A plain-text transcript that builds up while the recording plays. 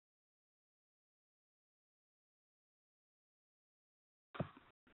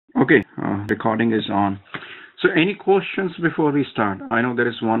Okay, recording is on. So any questions before we start? I know there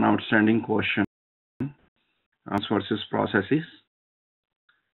is one outstanding question, versus processes,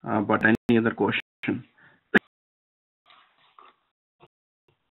 but any other question?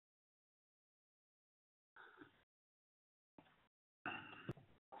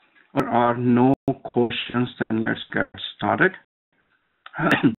 There are no questions, then let's get started.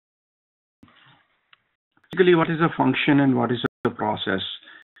 Basically, what is a function and what is a process?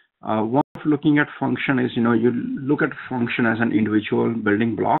 One of looking at function is, you look at function as an individual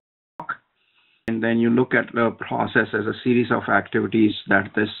building block, and then you look at the process as a series of activities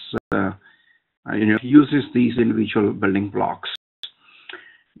that this uses these individual building blocks.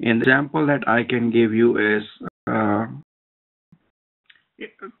 And the example that I can give you is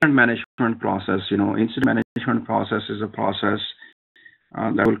incident management process. Incident management process is a process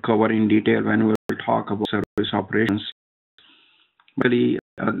that we'll cover in detail when we'll talk about service operations. Really,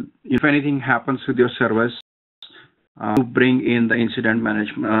 if anything happens with your service, to bring in the incident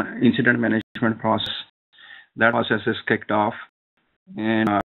management process. That process is kicked off, and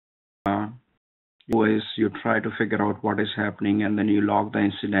you try to figure out what is happening, and then you log the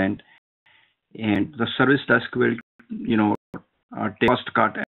incident, and the service desk will, take first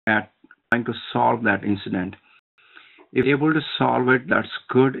cut at trying to solve that incident. If you're able to solve it, that's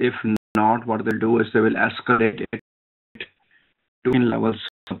good. If not, what they'll do is they will escalate it to in-level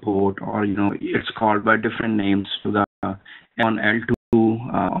support, or it's called by different names to the L1,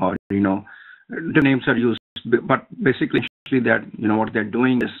 L2, or the names are used, but basically that what they're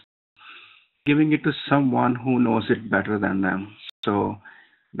doing is giving it to someone who knows it better than them. So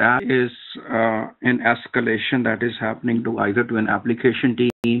that is an escalation that is happening to either to an application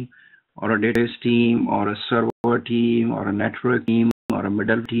team or a database team or a server team or a network team or a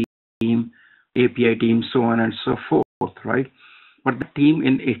middle team, API team, so on and so forth, right? But the team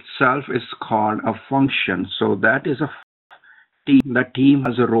in itself is called a function. So that is a team. That team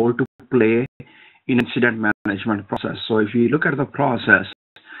has a role to play in incident management process. So if you look at the process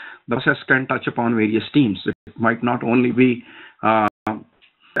can touch upon various teams. It might not only be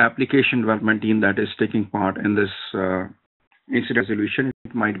application development team that is taking part in this incident resolution.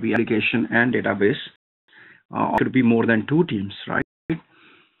 It might be application and database. It could be more than two teams, right?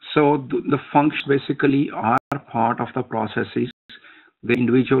 So the functions basically are part of the processes, the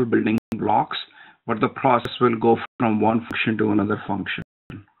individual building blocks, but the process will go from one function to another function,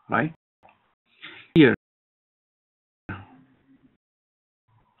 right? Here.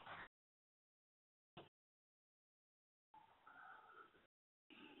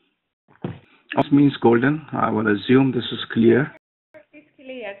 This means golden. I will assume this is clear. It's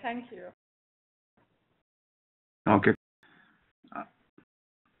clear, thank you. Okay.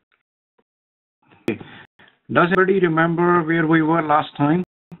 Does everybody remember where we were last time?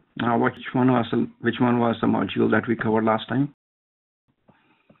 Which one was the module that we covered last time?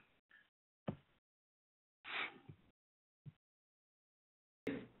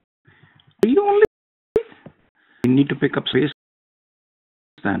 Read only. You need to pick up space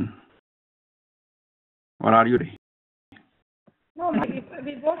then. Or are you ready? No,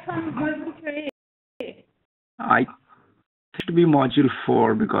 we both on module 3. I think to be module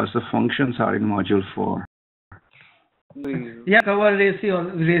 4 because the functions are in module 4. Yeah, cover RACI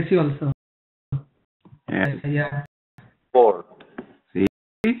also. Yeah. 4. See?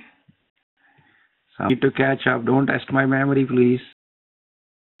 So I need to catch up. Don't test my memory, please.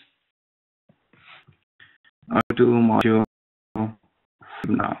 To module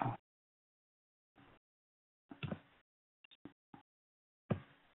now.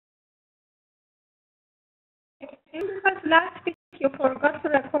 Because last week you forgot to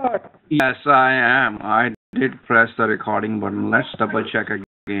record. Yes, I am. I did press the recording button. Let's double check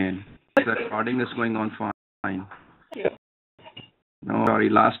again. The recording is going on fine. Yeah. No, sorry,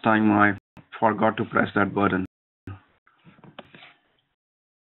 last time I forgot to press that button.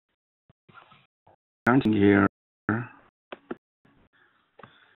 Here. I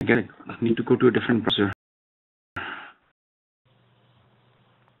need to go to a different browser.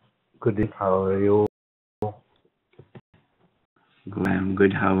 Good evening. How are you? I'm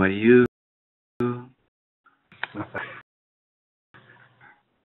good. How are you?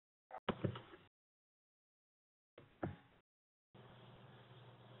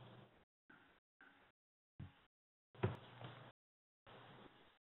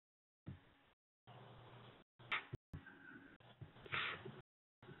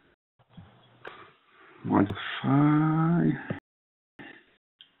 Module 5.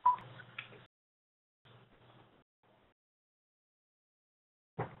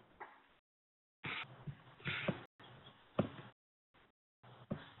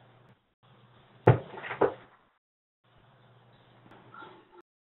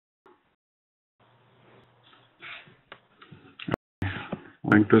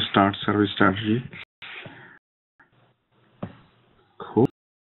 going to start service strategy. Cool.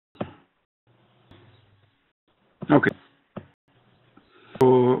 Okay.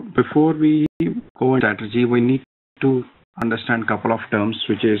 So before we go into strategy, we need to understand a couple of terms,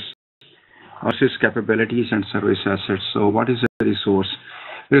 which is resources, capabilities, and service assets. So what is a resource?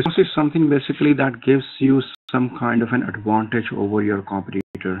 Resource is something basically that gives you some kind of an advantage over your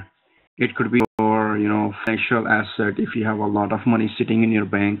competitor. It could be your, financial asset. If you have a lot of money sitting in your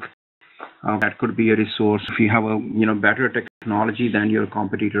bank, that could be a resource. If you have a, better technology than your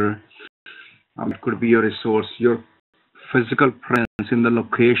competitor, it could be a resource. Your physical presence in the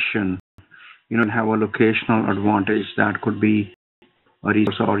location, have a locational advantage, that could be a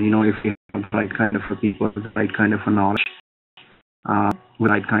resource. Or, if you have the right kind of a people, the right kind of a knowledge, the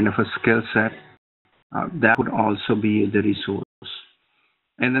right kind of a skill set, that could also be the resource.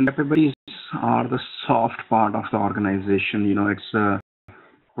 And then capabilities are the soft part of the organization. It's a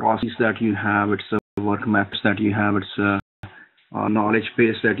process that you have, it's a work maps that you have, it's a knowledge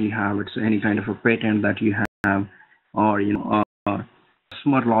base that you have, it's any kind of a patent that you have, or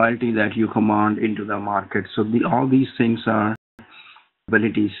customer loyalty that you command into the market. So all these things are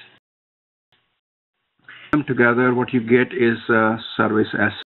abilities. Come together, what you get is a service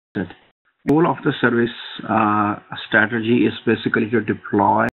asset. The goal of the service strategy is basically to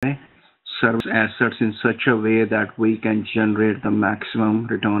deploy service assets in such a way that we can generate the maximum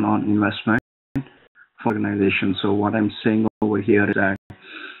return on investment for organization. So what I'm saying over here is that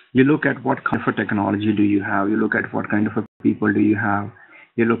you look at what kind of a technology do you have, you look at what kind of a people do you have,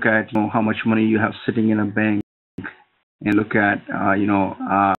 you look at how much money you have sitting in a bank, and look at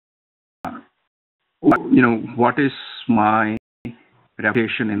what is my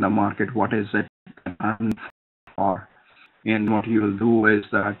reputation in the market, what is it I'm for, and what you will do is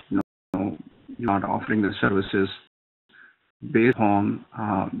that you're not offering the services based on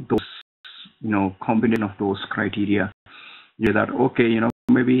those combination of those criteria. You're that okay,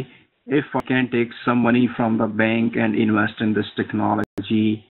 maybe if I can take some money from the bank and invest in this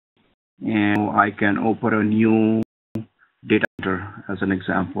technology, and I can open a new data center as an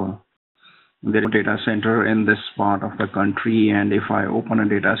example. There is a data center in this part of the country, and if I open a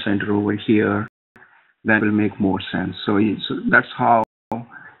data center over here, that will make more sense. So that's how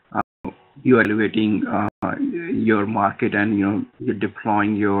you're elevating your market, and you're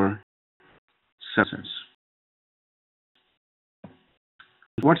deploying your services.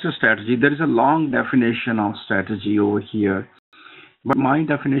 What's the strategy? There is a long definition of strategy over here, but my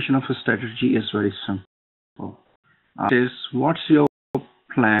definition of a strategy is very simple. It is, what's your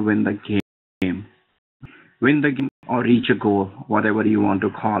plan to win the game? Win the game or reach a goal, whatever you want to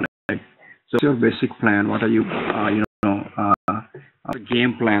call it. So what's your basic plan? What are you,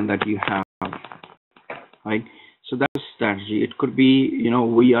 game plan that you have, right? So that's strategy. It could be,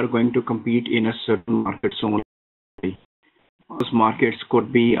 we are going to compete in a certain market only. Those markets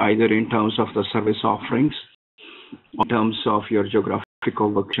could be either in terms of the service offerings, or in terms of your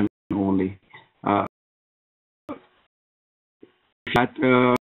geographical location only. That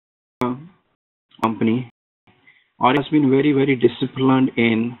company has been very, very disciplined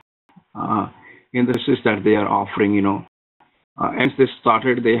in the services that they are offering. As they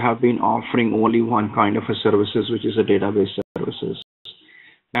started, they have been offering only one kind of a services, which is a database services.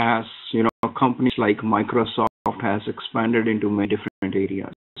 As companies like Microsoft has expanded into many different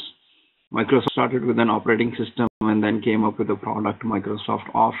areas. Microsoft started with an operating system and then came up with a product,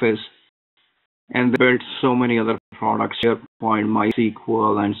 Microsoft Office, and they built so many other products, SharePoint,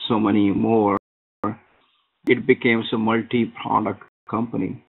 MySQL, and so many more. It became a multi-product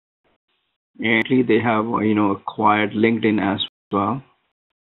company. And they have, acquired LinkedIn as well.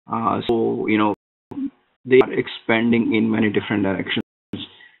 So, they are expanding in many different directions.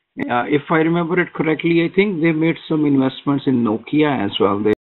 If I remember it correctly, I think they made some investments in Nokia as well.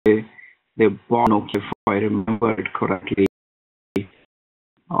 They bought Nokia, if I remember it correctly,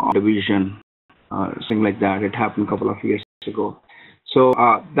 division, something like that. It happened a couple of years ago. So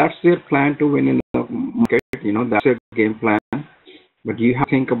that's their plan to win in the market. That's their game plan. But you have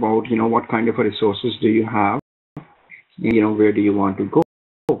to think about, what kind of resources do you have? Where do you want to go?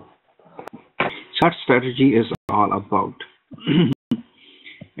 So that strategy is all about.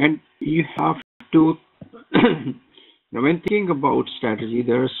 And you have to, when thinking about strategy,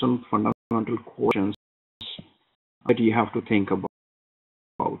 there are some fundamental questions that you have to think about.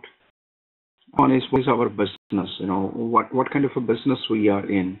 One is, what is our business? What kind of a business we are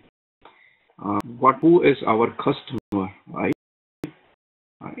in? Who is our customer, right?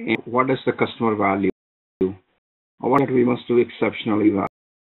 And what is the customer value? What we must do exceptionally well?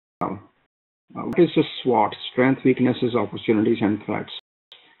 What is the SWOT? Strength, weaknesses, opportunities, and threats.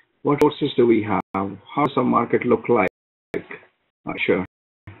 What courses do we have? How does the market look like? Sure.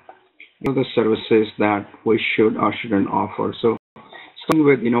 The services that we should or shouldn't offer. So starting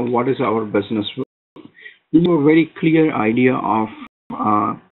with, what is our business? You have a very clear idea of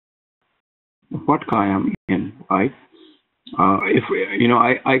what I am in, right? If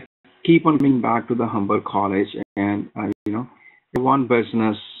I keep on coming back to the Humber College, and one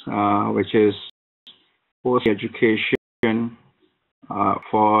business which is post education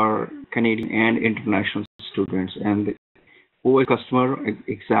for Canadian and international students, and who is customer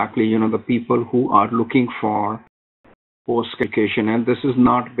exactly? The people who are looking for post education, and this is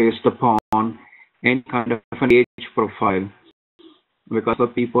not based upon any kind of an age profile, because the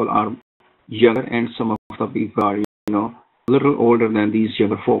people are younger and some of the people are a little older than these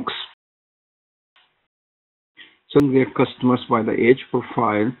younger folks. So their customers by the age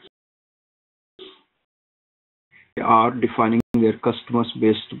profile, they are defining their customers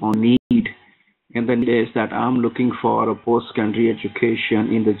based upon need. And the need is that I'm looking for a post-secondary education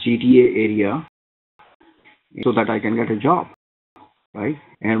in the GTA area so that I can get a job, right?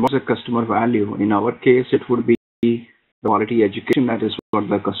 And what's the customer value? In our case, it would be quality education. That is what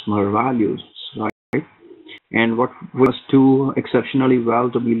the customer values, right? And what we must do exceptionally well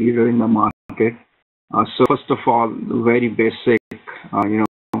to be leader in the market. So first of all, very basic, no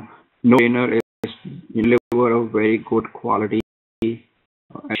trainer is deliver a very good quality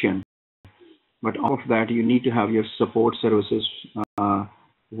education. But all of that, you need to have your support services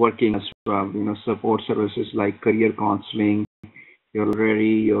working as well. Support services like career counseling, your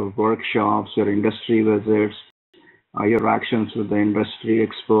library, your workshops, your industry visits, your actions with the industry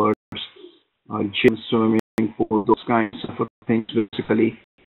experts, gym, swimming pool, those kinds of things basically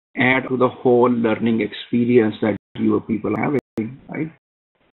add to the whole learning experience that you people are having, right?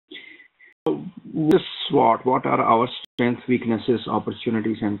 So this what are our strengths, weaknesses,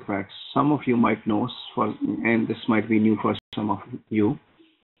 opportunities, and threats? Some of you might know, and this might be new for some of you.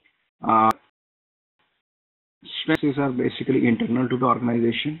 Strengths are basically internal to the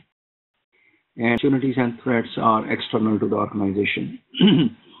organization, and opportunities and threats are external to the organization.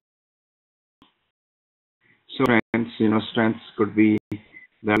 So strengths could be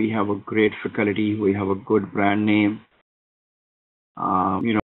that we have a great faculty, we have a good brand name.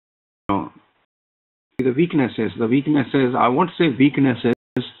 The weaknesses, I won't say weaknesses,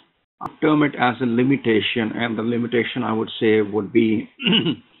 I term it as a limitation, and the limitation I would say would be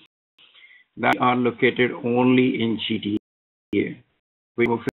that we are located only in GTA. We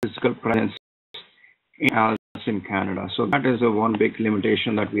have a physical presence in Canada. So that is the one big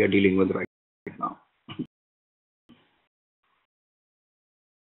limitation that we are dealing with right now.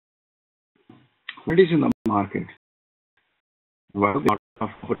 What is in the market? What are the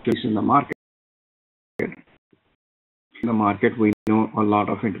opportunities in the market? In the market, we know a lot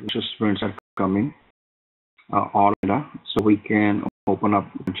of international students are coming all Canada, so we can open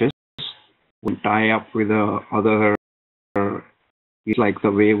up branches. We tie up with other, like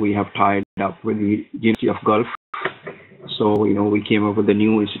the way we have tied up with the University of Gulf. So we came up with a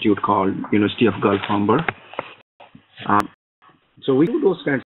new institute called University of Gulf Humber. So we do those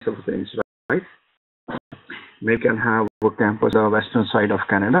kinds of things, right? We can have a campus on the western side of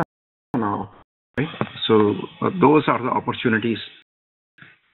Canada now. Right? So those are the opportunities.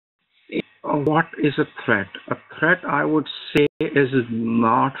 What is a threat? A threat, I would say, is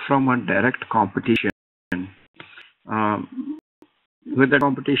not from a direct competition. With the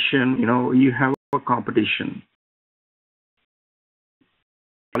competition, you have a competition.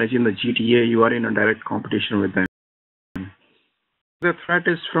 In the GTA, you are in a direct competition with them. The threat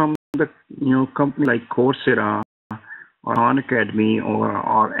is from the company like Coursera or Khan Academy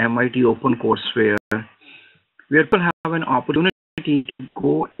or MIT OpenCourseWare, where people have an opportunity to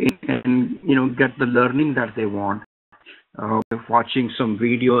go in and get the learning that they want. Watching some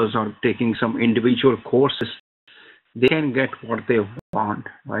videos or taking some individual courses, they can get what they want,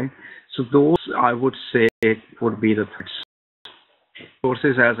 right? So those, I would say, would be the threats.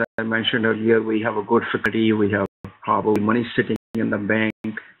 Courses, as I mentioned earlier, we have a good faculty, we have probably money sitting in the bank,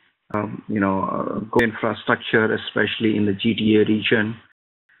 good infrastructure, especially in the GTA region.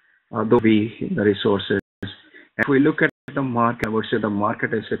 Those be the resources. If we look at the market, I would say the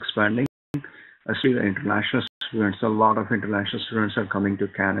market is expanding. Especially the international students, a lot of international students are coming to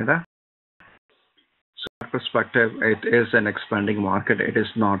Canada. So from that perspective, it is an expanding market. It is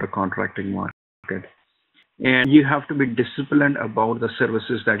not a contracting market. And you have to be disciplined about the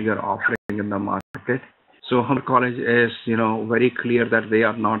services that you are offering in the market. So Humber College is, very clear that they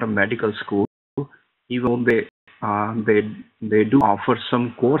are not a medical school, even though they do offer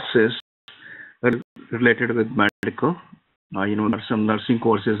some courses related with medical, there are some nursing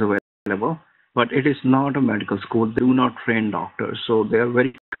courses available, but it is not a medical school. They do not train doctors, so they are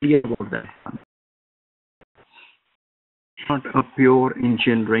very clear about that. Not a pure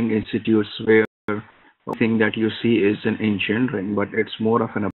engineering institutes where the thing that you see is an engineering, but it's more of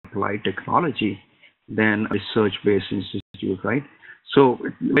an applied technology than a research-based institute, right? So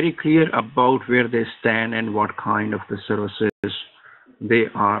very clear about where they stand and what kind of the services they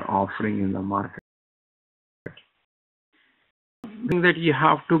are offering in the market. I think that you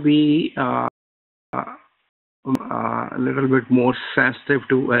have to be a little bit more sensitive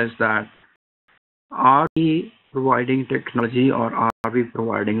to is that are we providing technology or are we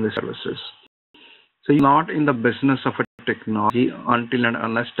providing the services? So you're not in the business of a technology until and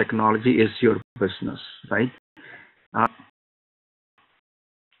unless technology is your business, right?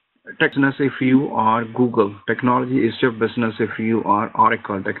 Business if you are Google. Technology is your business if you are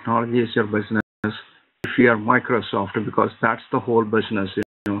Oracle. Technology is your business if you are Microsoft, because that's the whole business.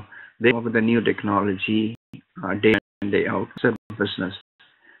 They come up with a new technology day in, day out. It's a business.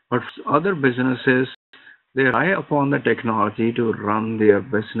 But other businesses, they rely upon the technology to run their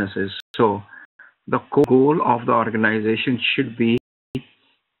businesses. So the goal of the organization should be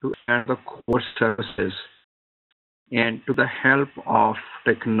to add the core services and to the help of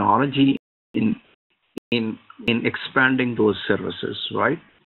technology in expanding those services, right?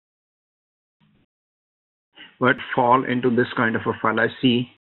 But fall into this kind of a fallacy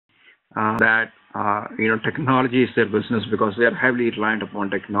that technology is their business because they are heavily reliant upon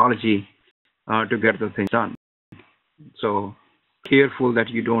technology to get the things done. So careful that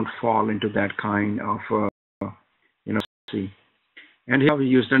you don't fall into that kind of see. And here we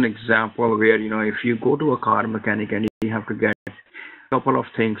used an example where if you go to a car mechanic and you have to get a couple of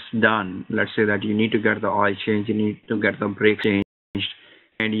things done. Let's say that you need to get the oil change, you need to get the brake changed,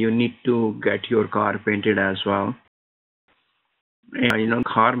 and you need to get your car painted as well. And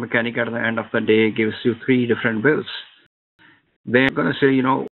car mechanic at the end of the day gives you 3 different bills. They're gonna say,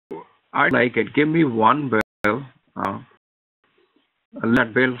 I like it. Give me one bill.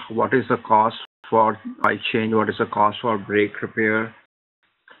 That bill, what is the cost for oil change? What is the cost for brake repair?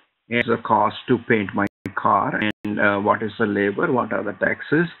 And the cost to paint my car, and what is the labor? What are the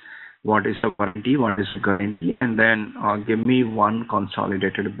taxes? What is the warranty? What is the guarantee? And then give me one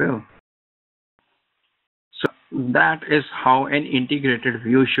consolidated bill. So that is how an integrated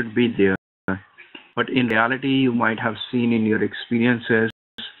view should be there. But in reality, you might have seen in your experiences,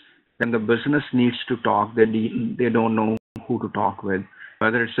 when the business needs to talk, they don't know who to talk with.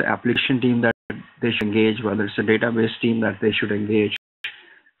 Whether it's the application team that they should engage, whether it's a database team that they should engage,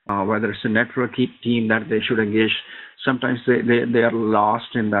 whether it's a network team that they should engage. Sometimes they are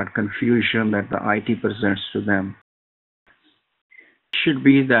lost in that confusion that the IT presents to them. It should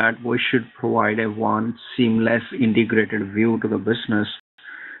be that we should provide a one seamless integrated view to the business,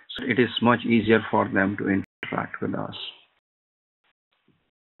 so it is much easier for them to interact with us.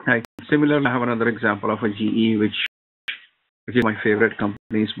 Right. Similarly, I have another example of a GE, which is my favorite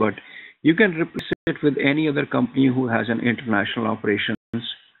companies, but you can replace it with any other company who has an international operations.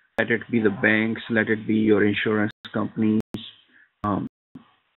 Let it be the banks, let it be your insurance companies, let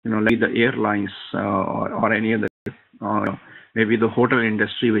it be the airlines or any other, maybe the hotel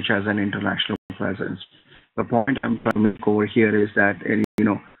industry which has an international presence. The point I'm trying to make over here is that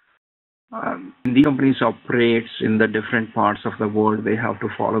these companies operates in the different parts of the world. They have to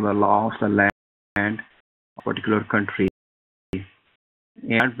follow the law of the land of a particular country,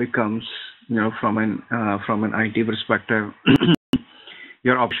 and that becomes from an IT perspective.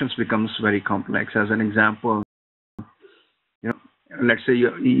 Your options becomes very complex. As an example, let's say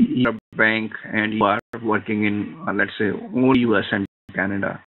you're a bank and you are working in, let's say, only US and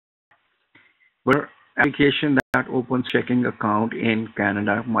Canada. But application that opens checking account in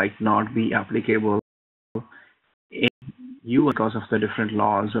Canada might not be applicable in US because of the different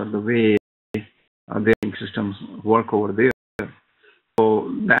laws or the way their systems work over there.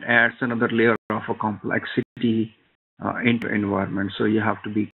 So that adds another layer of a complexity into environment, so you have to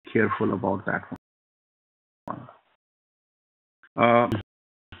be careful about that one.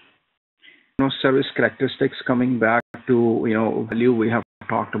 Service characteristics, coming back to value. We have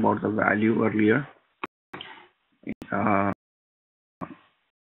talked about the value earlier.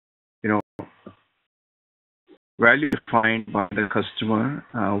 Value defined by the customer.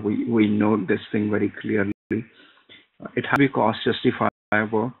 We know this thing very clearly. It has to be cost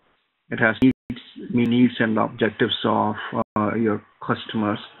justifiable. It has needs and objectives of your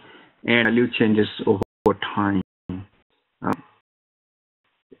customers, and value changes over time. A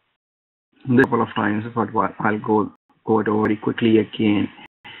couple of times, but I'll go it over very quickly again.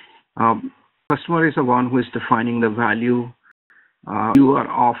 Customer is the one who is defining the value You are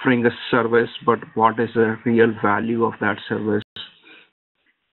offering a service, but what is the real value of that service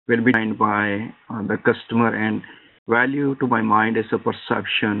will be defined by the customer. And value, to my mind, is a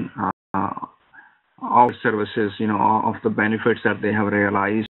perception of services, of the benefits that they have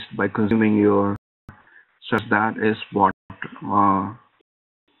realized by consuming your service. That is what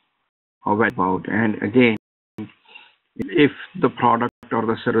about. And again, if the product or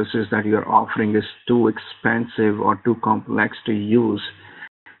the services that you're offering is too expensive or too complex to use,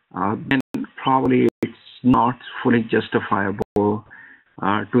 then probably it's not fully justifiable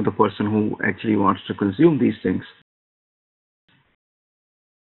to the person who actually wants to consume these things.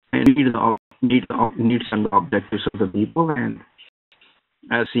 And needs and objectives of the people, and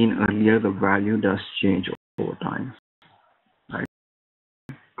as seen earlier, the value does change over time. Right?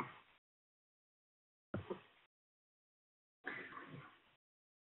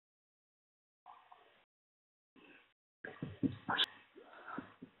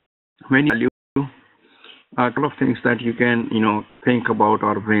 When you value, a couple of things that you can think about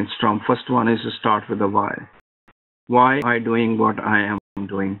or brainstorm. First one is to start with the why. Why am I doing what I am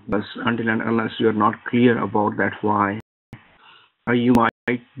doing? Because until and unless you're not clear about that why, you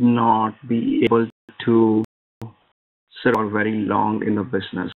might not be able to sit for very long in the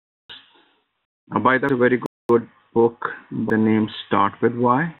business. By the way, a very good book. The name Start With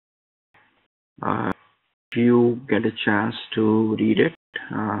Why. If you get a chance to read it,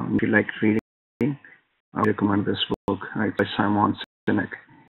 if you like reading, I recommend this book by Simon Sinek.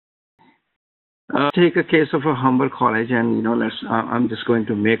 Take a case of a Humber College, and I'm just going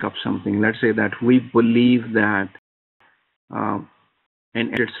to make up something. Let's say that we believe that an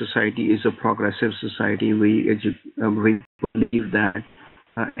educated society is a progressive society. We believe that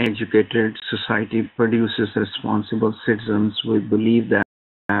an educated society produces responsible citizens. We believe that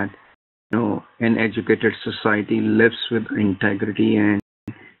an educated society lives with integrity and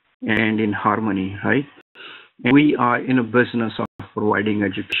in harmony, right? And we are in a business of providing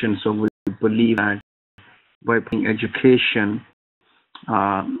education, so we believe that by providing education, we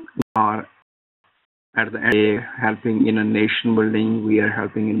are at the end of the day helping in a nation building. We are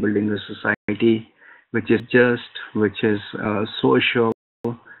helping in building a society which is just, which is social,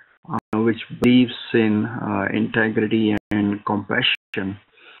 which believes in integrity and compassion.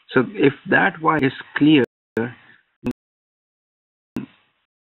 So if that why is clear,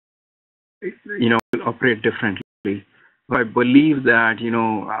 will operate differently. But I believe that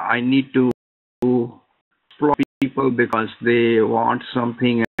I need to explore people because they want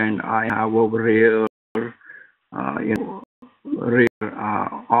something, and I have a rare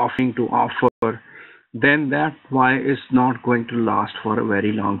offering to offer. Then that why is not going to last for a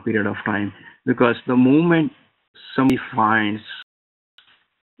very long period of time, because the moment somebody finds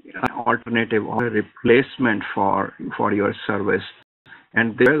an alternative or a replacement for your service,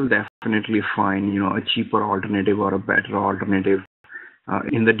 and they will definitely find a cheaper alternative or a better alternative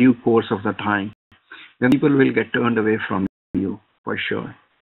in the due course of the time, then people will get turned away from you for sure.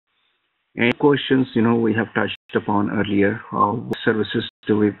 And questions we have touched upon earlier: what services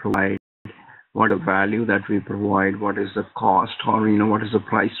do we provide, what the value that we provide, what is the cost, or what is the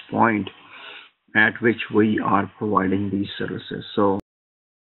price point at which we are providing these services. So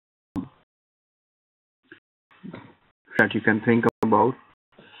that you can think about.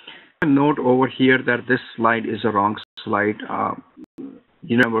 Note over here that this slide is a wrong slide.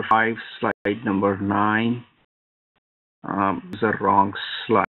 Number 5, slide number 9 is a wrong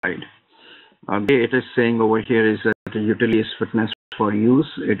slide. It is saying over here is that the utility is fitness for use.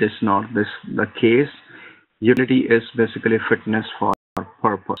 It is not the case. Utility is basically fitness for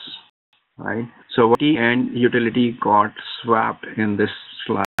purpose, right? So warranty and utility got swapped in this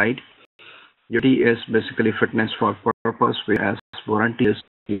slide. Utility is basically fitness for purpose, whereas warranty is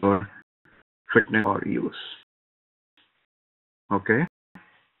your fitness for use. Okay.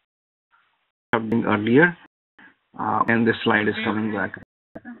 Something earlier, and this slide is coming back.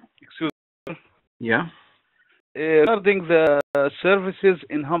 Excuse me. Yeah. Regarding the services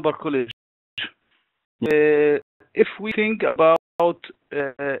in Humber College, if we think about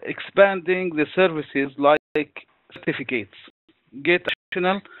expanding the services like certificates, get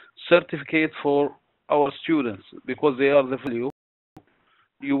additional certificate for our students because they are the value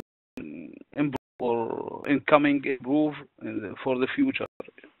you improve or incoming improve for the future,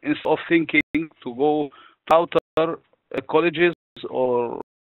 instead of thinking to go to outer colleges or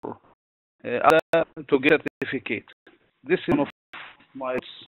other to get certificate. This is one of my,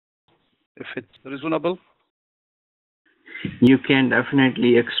 if it's reasonable. You can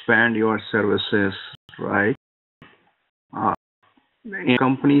definitely expand your services, right?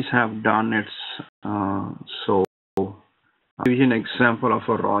 Companies have done it so I'll give you an example of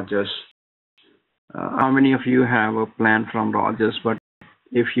a Rogers. How many of you have a plan from Rogers? But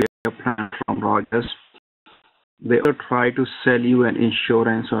if you have a plan from Rogers, they will try to sell you an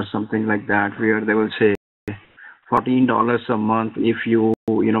insurance or something like that, where they will say $14 a month if you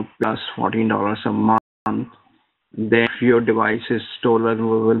plus $14 a month. Then if your device is stolen,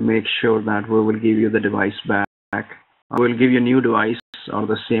 we will make sure that we will give you the device back. We will give you a new device or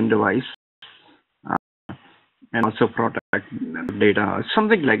the same device, and also protect data,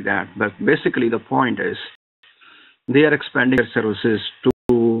 something like that. But basically the point is they are expanding their services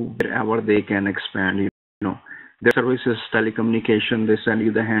to wherever they can expand. Their services, telecommunication, they sell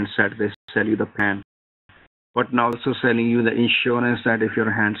you the handset, they sell you the plan, but now also selling you the insurance that if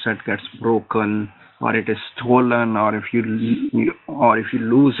your handset gets broken or it is stolen, or if you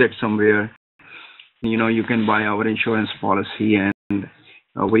lose it somewhere, you can buy our insurance policy and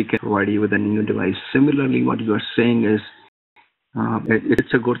we can provide you with a new device. Similarly, what you are saying is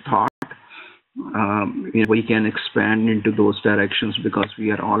it's a good thought. We can expand into those directions because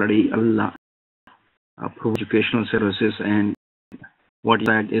we are already educational services, and what you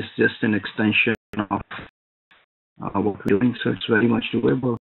said is just an extension of what we're doing, so it's very much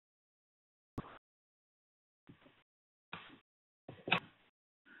doable.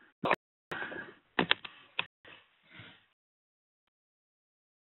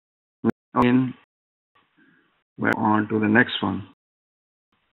 Again, we're on to the next one.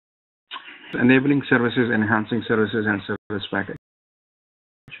 Enabling services, enhancing services, and service package.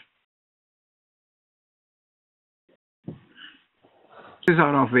 These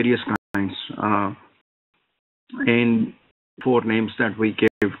are of various kinds, and 4 names that we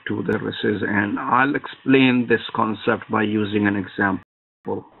give to the services, and I'll explain this concept by using an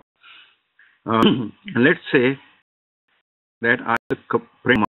example. Let's say that I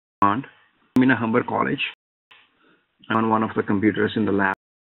print command. I'm in a Humber College on one of the computers in the lab.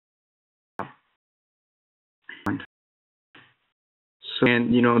 So,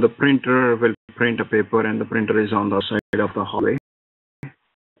 and the printer will print a paper, and the printer is on the side of the hallway.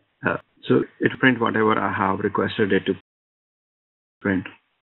 So it print whatever I have requested it to print.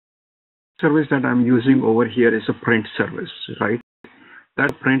 Service that I'm using over here is a print service, right?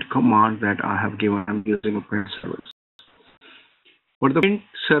 That print command that I have given, I'm using a print service. But the print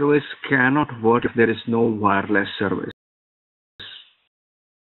service cannot work if there is no wireless service.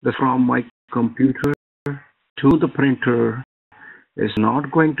 From my computer to the printer is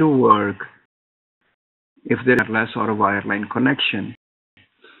not going to work if there is wireless or a wireline connection.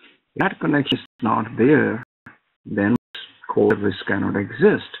 If that connection is not there, then core service cannot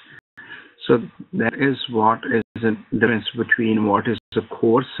exist. So that is what is the difference between what is a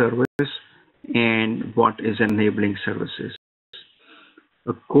core service and what is enabling services.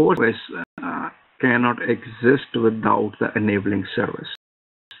 A core service cannot exist without the enabling service.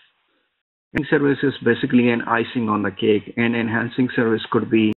 Enabling service is basically an icing on the cake, and enhancing service could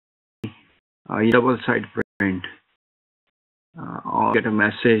be a double-side print. Or get a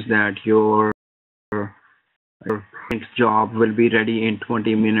message that your print job will be ready in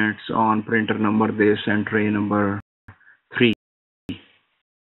 20 minutes on printer number this and tray number 3.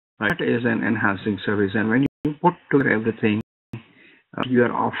 That is an enhancing service, and when you put together everything, you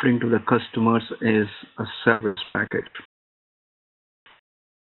are offering to the customers is a service package.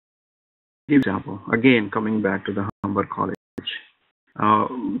 Example, again coming back to the Humber College.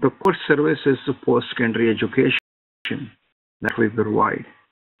 The core service is the post-secondary education that we provide.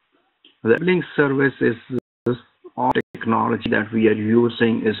 The enabling service is all technology that we are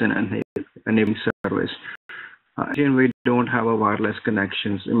using is an enabling service. Imagine we don't have a wireless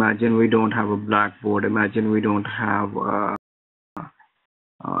connections. Imagine we don't have a blackboard. Imagine we don't have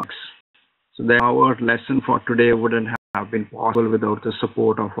so then our lesson for today wouldn't have been possible without the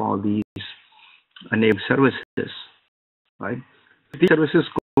support of all these enabled services, right? If these services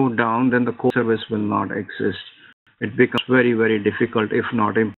go down, then the core service will not exist. It becomes very, very difficult, if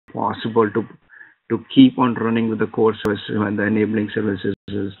not impossible, to keep on running with the core service when the enabling services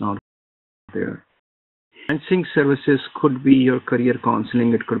is not there. Enhancing services could be your career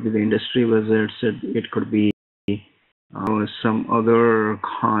counseling, it could be the industry visits, it could be some other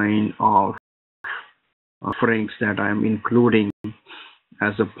kind of offerings that I'm including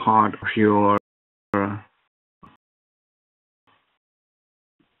as a part of your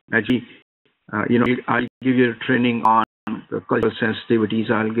I'll give you a training on the cultural sensitivities.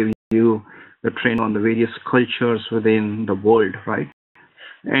 I'll give you the training on the various cultures within the world, right?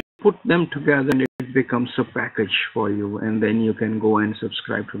 And put them together and it becomes a package for you, and then you can go and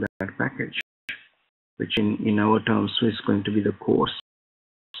subscribe to that package, which in our terms is going to be the course.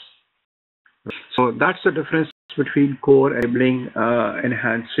 So that's the difference between core, enabling,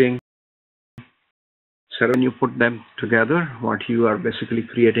 enhancing. So when you put them together, what you are basically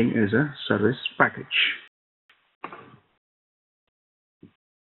creating is a service package.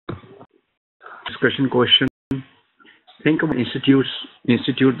 Discussion question. Think of institute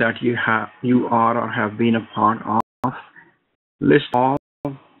that you are or have been a part of. List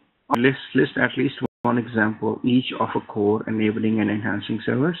at least one example each of a core, enabling and enhancing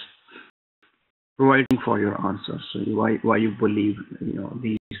service, providing for your answers. So why you believe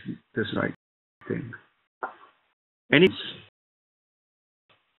this right thing. Any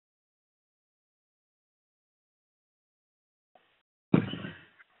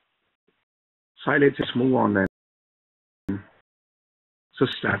so let's just move on then. So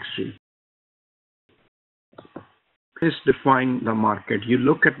strategy is define the market. You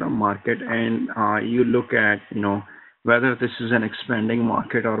look at the market and you look at whether this is an expanding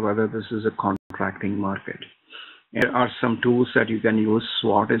market or whether this is a contracting market. There are some tools that you can use.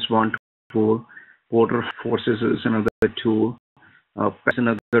 SWOT is one tool. Porter Forces is another tool. PEST is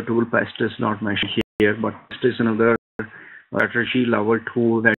another tool. PEST is not mentioned here, but PEST is another strategy level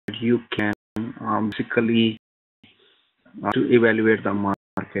tool that you can basically to evaluate the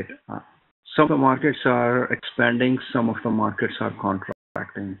market. Some of the markets are expanding, some of the markets are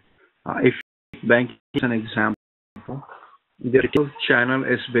contracting. If bank is an example, the retail channel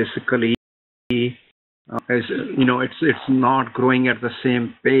is basically it's not growing at the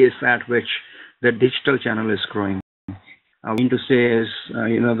same pace at which the digital channel is growing. I mean to say is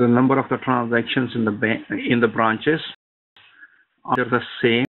the number of the transactions in the branches are the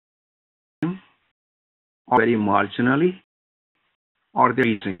same, or very marginally, or they're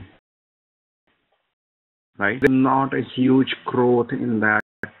increasing. Right? There's not a huge growth in that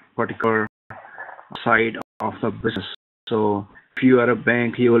particular side of the business. So if you are a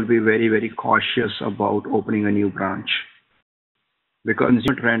bank, you will be very, very cautious about opening a new branch because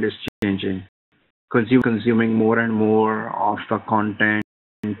consumer trend is changing. Consuming more and more of the content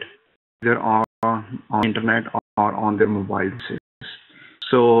either on internet or on their mobile devices.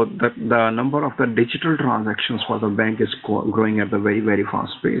 So the number of the digital transactions for the bank is growing at a very, very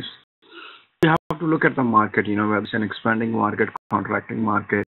fast pace. You have to look at the market, whether it's an expanding market, contracting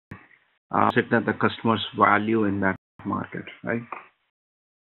market, sit that the customers value in that market, right?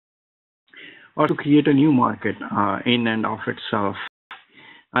 Or to create a new market in and of itself.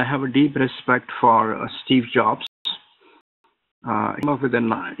 I have a deep respect for Steve Jobs. He came up with a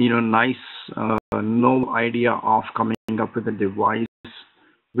nice, novel idea of coming up with a device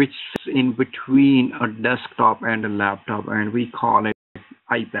which is in between a desktop and a laptop, and we call it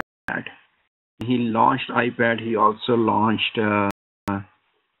iPad. He launched iPad. He also launched a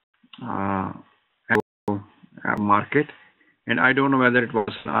market, and I don't know whether it was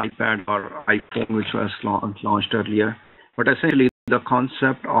iPad or iPhone which was launched earlier, but essentially the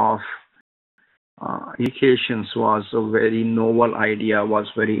concept of education was a very novel idea,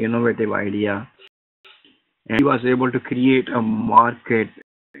 was very innovative idea, and he was able to create a market,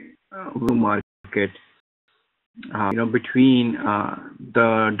 between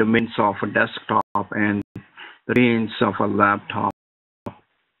the domains of a desktop and the domains of a laptop.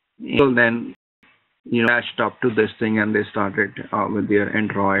 People then latched up to this thing and they started with their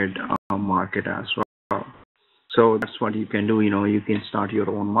Android market as well. So that's what you can do. You can start your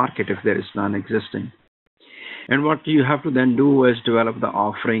own market if there is none existing. And what you have to then do is develop the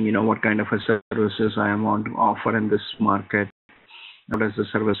offering. What kind of a services I want to offer in this market. What does the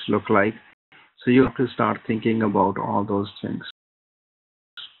service look like? So you have to start thinking about all those things.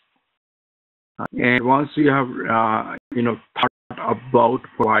 And once you have thought about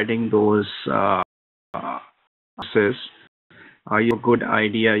providing those services, you have a good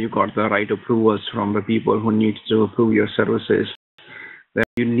idea, you got the right approvals from the people who need to approve your services. Then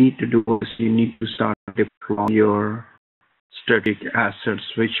you need to do is you need to start deploying your strategic assets,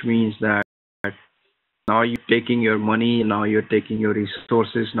 which means that now you're taking your money, now you're taking your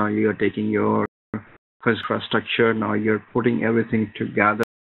resources, now you're taking your infrastructure, now you're putting everything together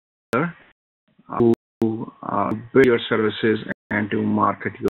to build your services and to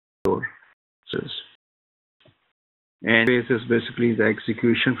market your services. And phase is basically the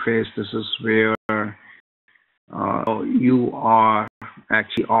execution phase. This is where you are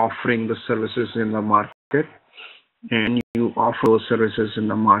actually offering the services in the market, and you offer those services in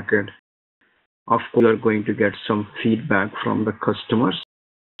the market. Of course, you're going to get some feedback from the customers.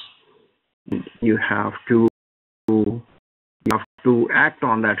 You have to act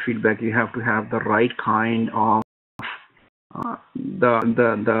on that feedback. You have to have the right kind of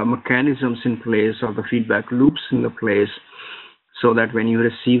the mechanisms in place, or the feedback loops in the place, so that when you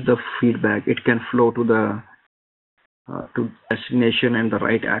receive the feedback, it can flow to the to destination, and the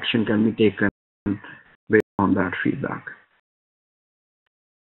right action can be taken based on that feedback.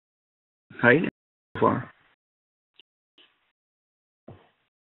 Right? So far.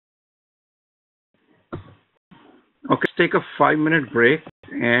 Okay, let's take a 5-minute break,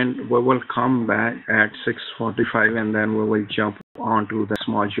 and we will come back at 6:45, and then we will jump onto this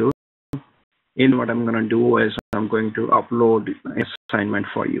module. In what I'm going to do is I'm going to upload an assignment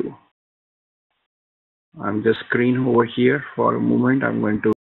for you. I'm just screen over here for a moment. I'm going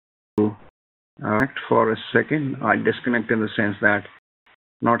to act for a second. I disconnect in the sense that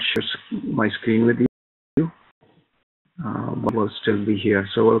not share my screen with you, but we'll still be here.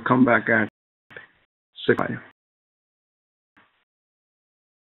 So we'll come back at 6:05.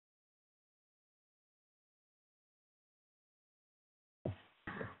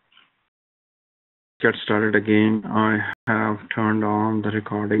 Get started again. I have turned on the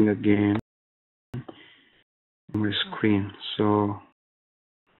recording again on my screen. So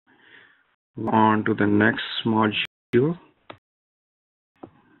on to the next module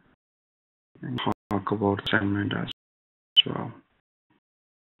and talk about assignment as well.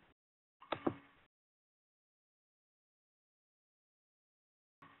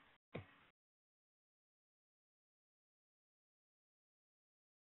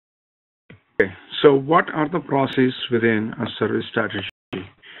 Okay, so what are the processes within a service strategy?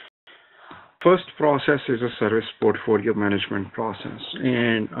 First process is a service portfolio management process,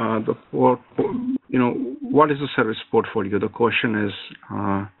 and what is a service portfolio? The question is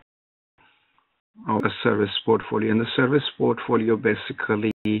of a service portfolio, and the service portfolio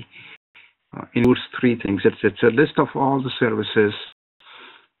basically includes three things. It's a list of all the services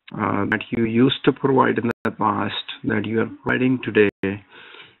that you used to provide in the past, that you are providing today,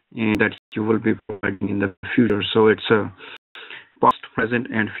 and that you will be providing in the future. So it's a past, present,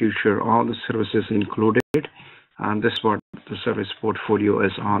 and future, all the services included, and this is what the service portfolio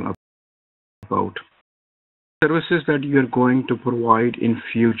is all about. Services that you are going to provide in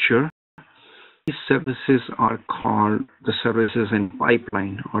future, these services are called the services in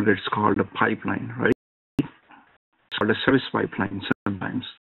pipeline, or it's called a pipeline, right? It's called a service pipeline sometimes.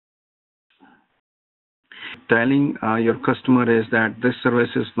 Telling your customer is that this service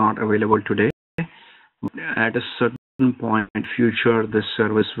is not available today. At a certain point in future, this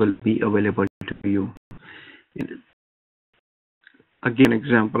service will be available to you. Again,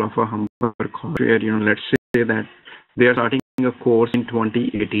 example of a Humber course where, let's say that they are starting a course in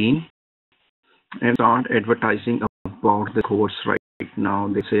 2018 and start advertising about the course right now.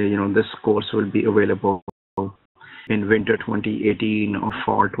 They say, this course will be available in winter 2018 or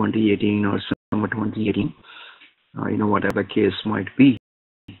fall 2018 or summer 2018. Whatever the case might be.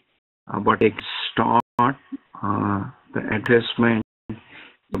 But they start the advertisement,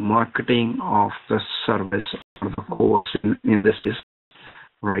 the marketing of the service or the course in this is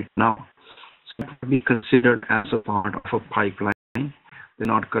right now. So it will be considered as a part of a pipeline. They're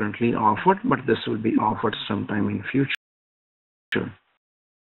not currently offered, but this will be offered sometime in future.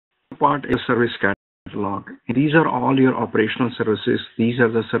 Part is service catalog. These are all your operational services. These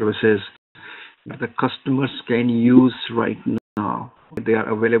are the services that the customers can use right now. They are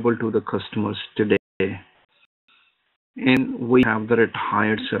available to the customers today. And we have the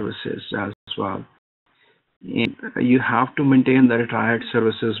retired services as well. And you have to maintain the retired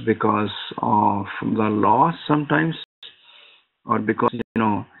services because of the law sometimes, or because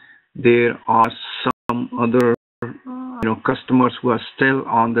there are some other customers who are still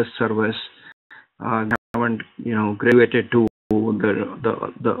on this service, haven't graduated to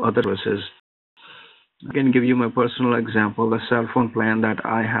the other services. I can give you my personal example. The cell phone plan that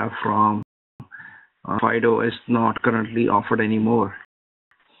I have from Fido is not currently offered anymore.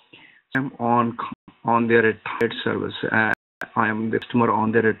 I'm on their retired service. I am the customer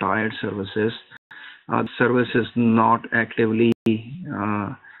on their retired services. The service is not actively,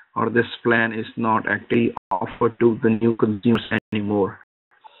 or this plan is not actively offered to the new consumers anymore.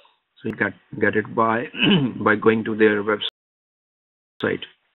 So you get it by going to their website.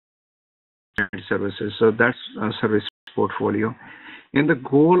 Services. So that's a service portfolio. And the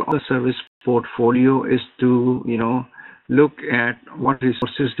goal of the service portfolio is to, look at what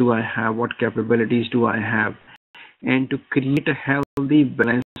resources do I have, what capabilities do I have, and to create a healthy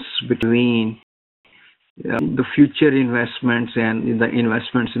balance between the future investments and the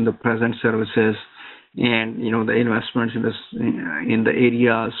investments in the present services, and the investments in the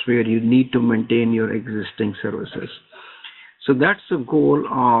areas where you need to maintain your existing services. So that's the goal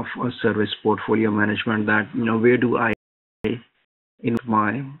of a service portfolio management, that, where do I invest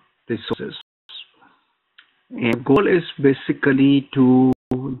my resources? And the goal is basically to,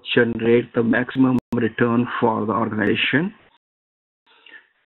 generate the maximum return for the organization,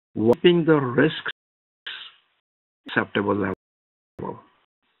 keeping the risks acceptable level.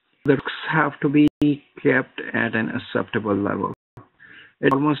 The risks have to be kept at an acceptable level.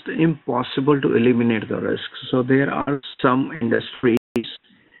 It's almost impossible to eliminate the risks. So there are some industries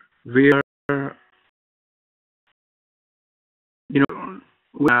where we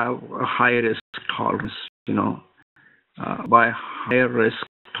have a high risk tolerance. By higher risk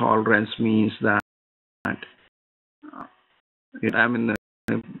tolerance means that I'm in the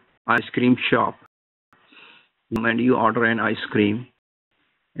ice cream shop and you order an ice cream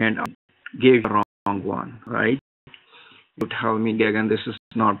and I gave the wrong one, right? You tell me, Gagan, this is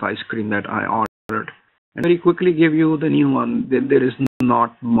not the ice cream that I ordered, and very quickly give you the new one. There is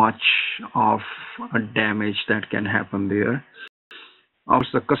not much of a damage that can happen there. Of course,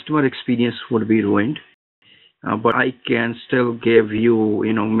 the customer experience would be ruined, but I can still give you,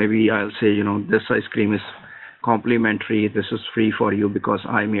 maybe I'll say, this ice cream is complimentary, this is free for you because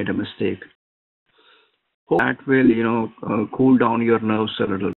I made a mistake. That will, cool down your nerves a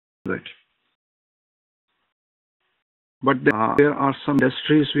little bit. But there are some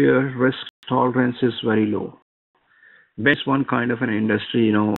industries where risk tolerance is very low. That's one kind of an industry,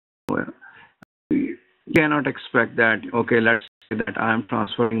 you cannot expect that, okay, let's say that I'm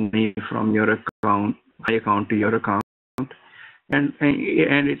transferring money from your account, my account to your account, and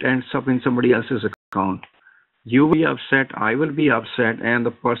it ends up in somebody else's account. You will be upset, I will be upset, and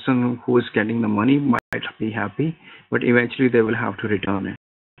the person who is getting the money might be happy, but eventually they will have to return it.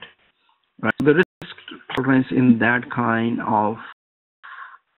 Right? The risk tolerance in that kind of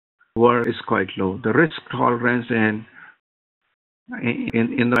work is quite low. The risk tolerance in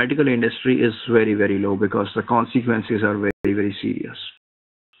the medical industry is very, very low because the consequences are very, very serious.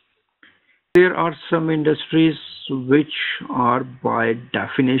 There are some industries which are by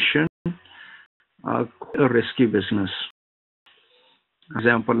definition a risky business. For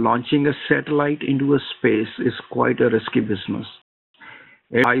example, launching a satellite into a space is quite a risky business.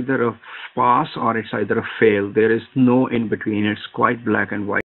 It's either a pass or it's either a fail. There is no in between. It's quite black and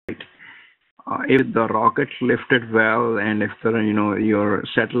white. If the rocket lifted well and if your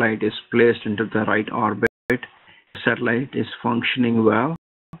satellite is placed into the right orbit, the satellite is functioning well,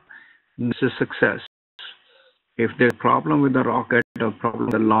 this is success. If there's a problem with the rocket or problem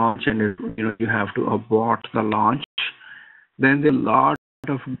with the launch and you have to abort the launch, then there's a lot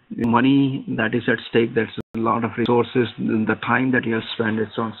of money that is at stake. There's a lot of resources. The time that you have spent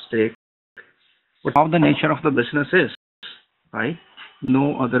is on stake. But how the nature of the business is, right?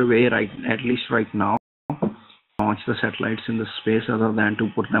 No other way, at least right now, launch the satellites in the space other than to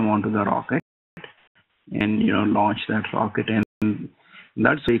put them onto the rocket and launch that rocket, and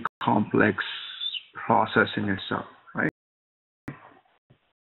that's a complex process in itself, right?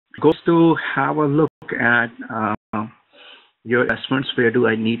 Goes to have a look at your investments. Where do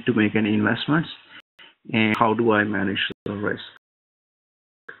I need to make any investments, and how do I manage the risk?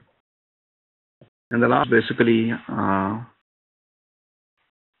 And the last, basically,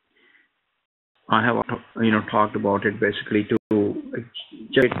 I have talked about it basically to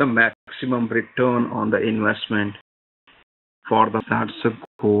get the maximum return on the investment that's the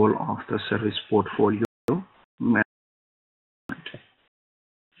goal of the service portfolio management.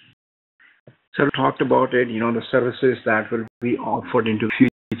 So we talked about it, the services that will be offered into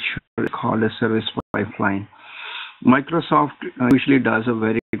future called a service pipeline. Microsoft usually does a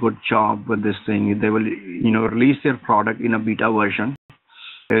very good job with this thing. They will release their product in a beta version.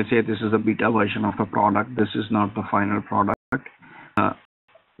 They'll say this is a beta version of the product. This is not the final product.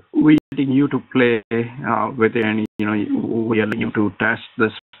 We're letting you to play with it, and we are letting you to test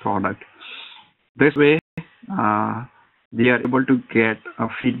this product. This way, they are able to get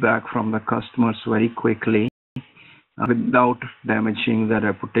feedback from the customers very quickly without damaging the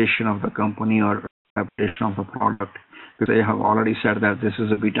reputation of the company or reputation of the product, because they have already said that this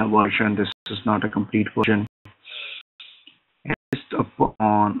is a beta version. This is not a complete version. Based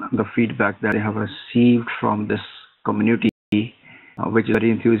upon the feedback that they have received from this community, which is very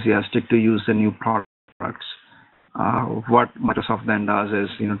enthusiastic to use the new products, what Microsoft then does is,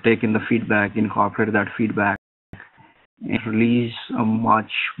 take in the feedback, incorporate that feedback, and release a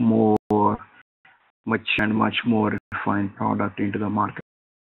much more refined product into the market.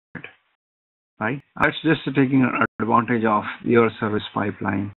 Right? That's just taking advantage of your service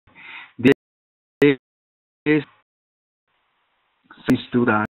pipeline. They do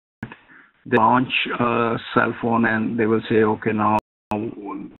that. They launch a cell phone and they will say, okay, now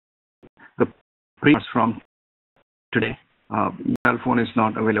the price from today, cell phone is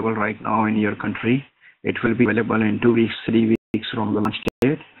not available right now in your country. It will be available in 2 weeks, 3 weeks. weeks from the launch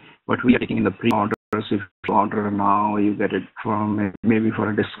date, but we are taking in the pre-orders. If you order now, you get it from maybe for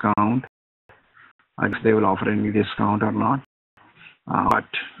a discount. If they will offer any discount or not.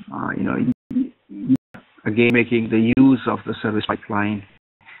 Again, making the use of the service pipeline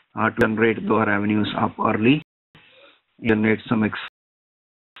to generate those revenues up early, generate some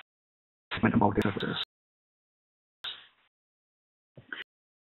excitement about the services.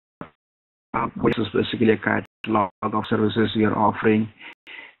 Which is basically a catalog of services we are offering.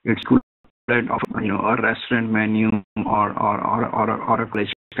 It's equivalent of a restaurant menu or a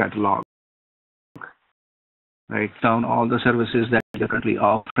college catalog. Write down all the services that you're currently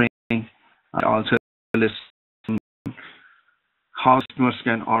offering. Also list how customers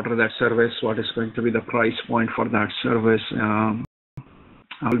can order that service, what is going to be the price point for that service,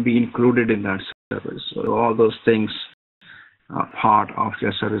 will be included in that service. So all those things are part of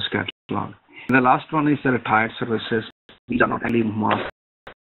your service catalog. And the last one is the retired services. These are not only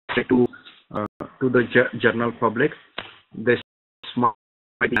marketed to the general public. This might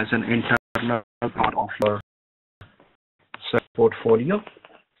be as an internal part of your portfolio,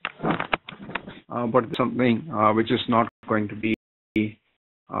 but something which is not going to be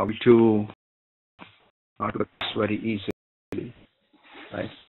to very easily,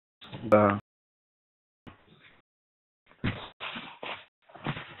 right?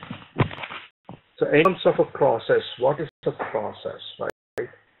 So in terms of a process, what is the process, right?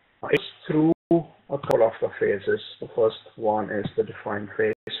 It's through a couple of the phases. The first one is the define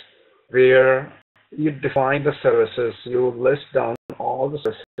phase, where you define the services, you list down all the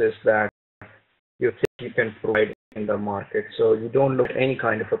services that you think you can provide in the market. So you don't look at any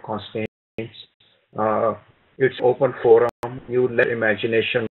kind of a constraints. It's open forum. You let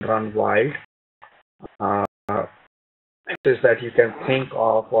imagination run wild. Is that you can think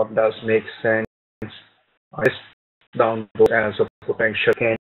of what does make sense. List down those as a potential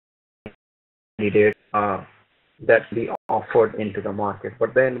candidate that be offered into the market.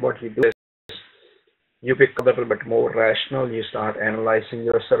 But then what you do is you become a little bit more rational. You start analyzing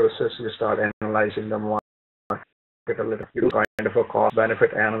your services. You start analyzing the market a little. You do kind of a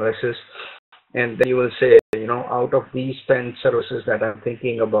cost-benefit analysis, and then you will say, out of these 10 services that I'm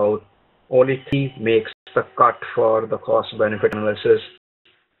thinking about, only 3 makes the cut for the cost-benefit analysis.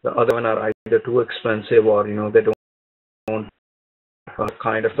 The other one are either too expensive or they don't have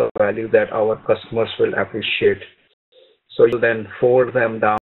kind of the value that our customers will appreciate. So you then fold them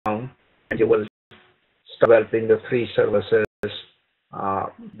down, and you will start developing the 3 services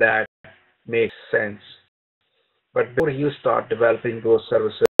that make sense. But before you start developing those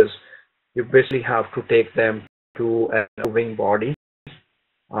services, you basically have to take them to an approving body.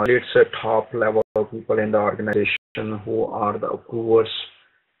 It's a top level of people in the organization who are the approvers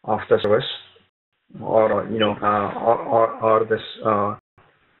of the service, or this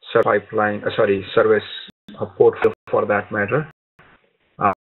service portfolio for that matter.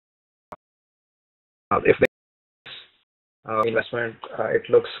 If the investment it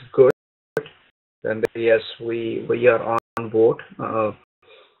looks good, then yes, we are on board.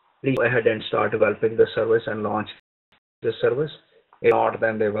 Please go ahead and start developing the service and launch the service. If not,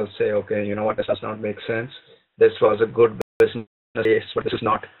 then they will say, okay, you know what, this does not make sense. This was a good business case, but this is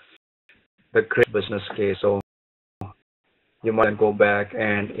not the great business case. So you might go back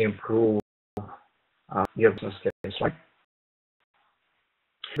and improve your business case, right?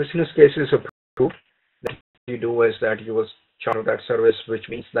 Business case is approved. What you do is that you will charter that service, which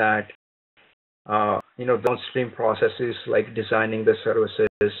means that downstream processes like designing the services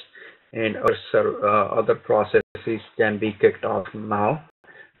and other processes can be kicked off now.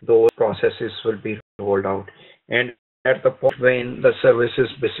 Those processes will be rolled out, and at the point when the service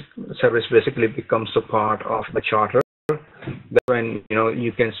basically becomes a part of the charter, that's when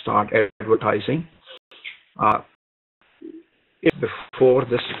you can start advertising. If before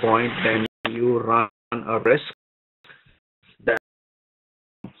this point, then you run a risk that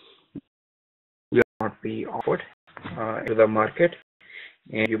will not be offered to the market,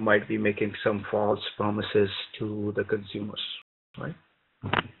 and you might be making some false promises to the consumers, right?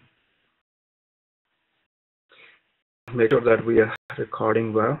 Make sure that we are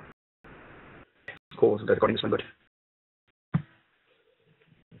recording well. Of course, the recording is good.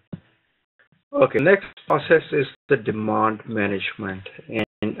 Okay, next process is the demand management, and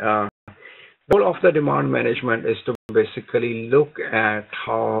the goal of the demand management is to basically look at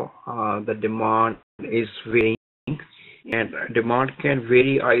how the demand is varying, and demand can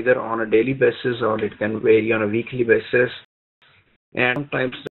vary either on a daily basis or it can vary on a weekly basis, and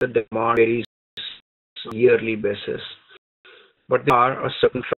sometimes the demand varies on a yearly basis. But there are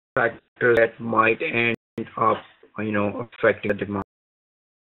certain factors that might end up affecting the demand.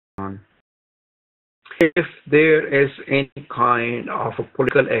 If there is any kind of a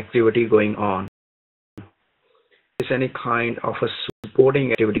political activity going on, if there's any kind of a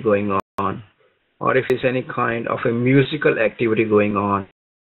supporting activity going on, or if there's any kind of a musical activity going on,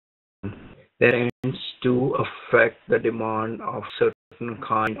 that tends to affect the demand of certain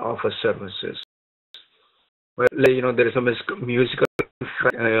kind of a services. Well, there is a musical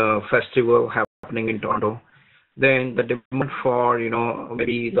festival happening in Toronto, then the demand for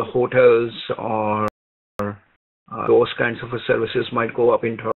maybe the hotels or those kinds of services might go up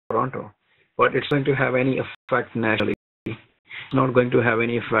in Toronto, but it's going to have any effect nationally. It's not going to have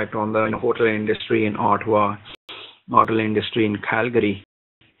any effect on the hotel industry in Ottawa, hotel industry in Calgary,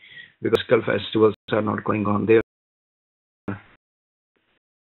 because festivals are not going on there. You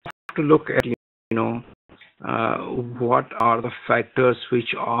have to look at what are the factors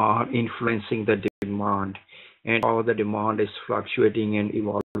which are influencing the demand and how the demand is fluctuating and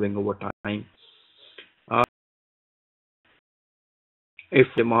evolving over time. If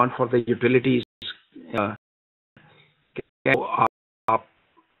demand for the utilities can go up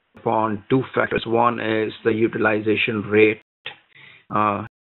upon two factors. One is the utilization rate.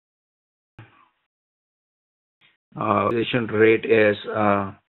 Utilization rate is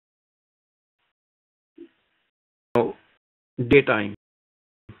daytime.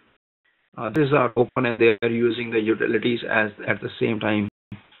 These are open and they are using the utilities as at the same time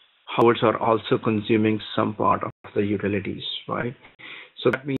households are also consuming some part of the utilities, right? So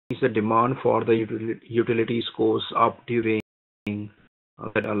that means the demand for the utilities goes up during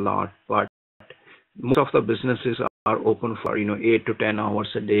that a lot, but most of the businesses are open for 8 to 10 hours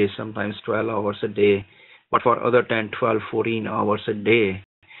a day, sometimes 12 hours a day, but for other 10, 12, 14 hours a day,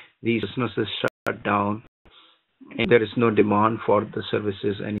 these businesses shut down and there is no demand for the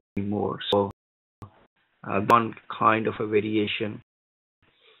services anymore. So one kind of a variation.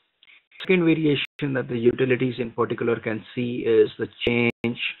 Second variation that the utilities in particular can see is the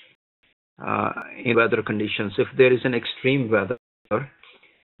change in weather conditions. If there is an extreme weather,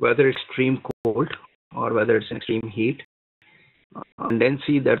 whether it's extreme cold or whether it's extreme heat, and then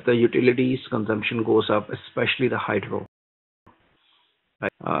see that the utilities consumption goes up, especially the hydro.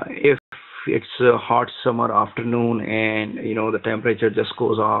 If it's a hot summer afternoon and the temperature just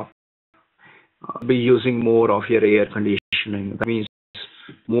goes up, be using more of your air conditioning. That means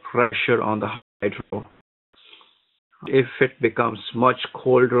more pressure on the hydro. If it becomes much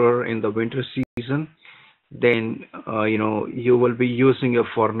colder in the winter season, then you will be using your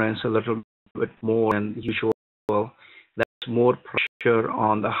furnace a little bit more than usual. That's more pressure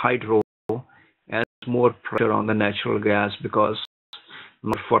on the hydro and more pressure on the natural gas because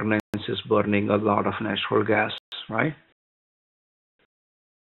my furnace is burning a lot of natural gas, right?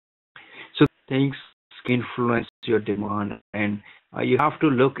 So things influence your demand, and you have to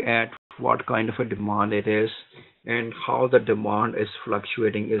look at what kind of a demand it is and how the demand is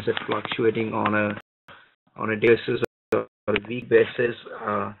fluctuating. Is it fluctuating on a day basis or a week basis?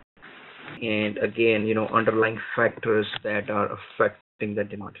 And again, underlying factors that are affecting the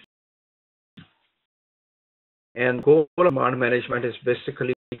demand. And goal of demand management is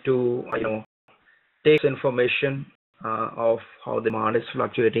basically to take information of how demand is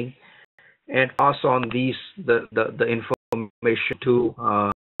fluctuating and pass on the information to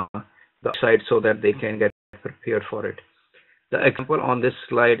the side so that they can get prepared for it. The example on this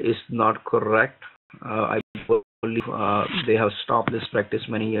slide is not correct. I believe they have stopped this practice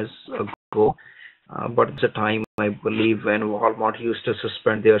many years ago, but it's a time, I believe, when Walmart used to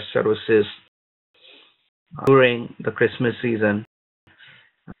suspend their services during the Christmas season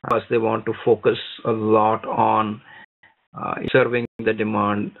because they want to focus a lot on serving the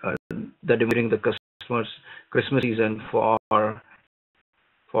demand, delivering the customers Christmas season for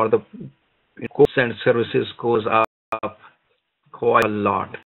the goods and services goes up quite a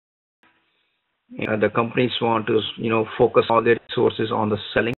lot. The companies want to focus all their resources on the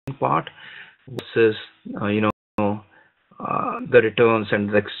selling part versus the returns and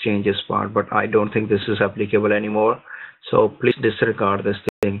the exchanges part, but I don't think this is applicable anymore, so please disregard this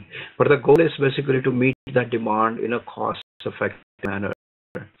thing. But the goal is basically to meet that demand in a cost-effective manner.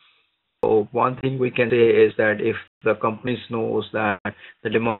 So one thing we can say is that if the companies knows that the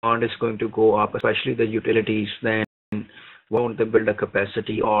demand is going to go up, especially the utilities, then won't they build a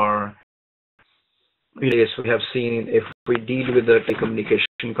capacity? Or yes, we have seen if we deal with the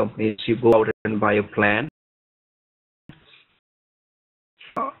telecommunication companies, you go out and buy a plan.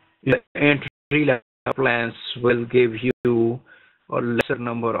 Entry-level plans will give you a lesser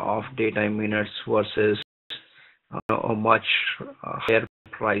number of data minutes versus a much higher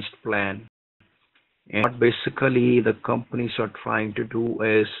priced plan. And what basically the companies are trying to do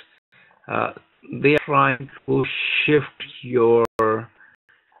is they are trying to shift your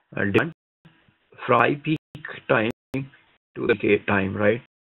demand from high peak time to the gate time, right?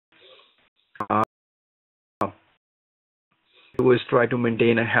 To is try to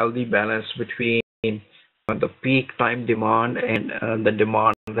maintain a healthy balance between the peak time demand and the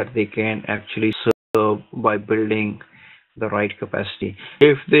demand that they can actually serve by building the right capacity.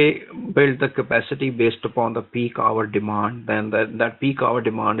 If they build the capacity based upon the peak hour demand, then that peak hour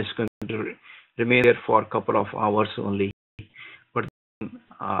demand is going to remain there for a couple of hours only. But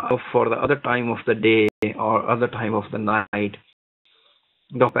for the other time of the day or other time of the night,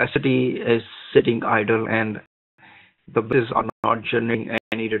 the capacity is sitting idle and the business are not generating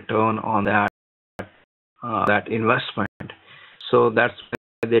any return on that investment. So that's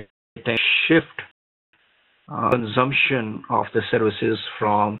why they tend to shift consumption of the services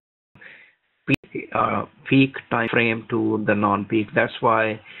from peak time frame to the non-peak. That's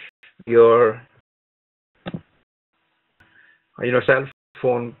why your cell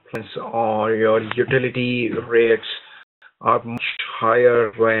phone plans or your utility rates are much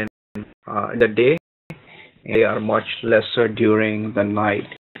higher when in the day, and they are much lesser during the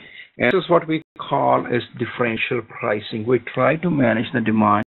night. And this is what we call is differential pricing. We try to manage the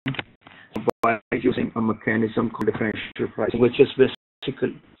demand by using a mechanism called differential pricing, which is basically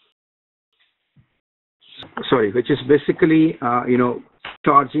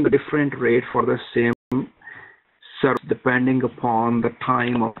charging a different rate for the same service depending upon the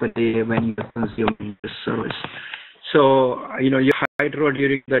time of the day when you're consuming the service. So your hydro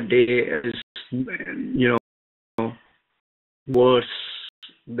during the day is worse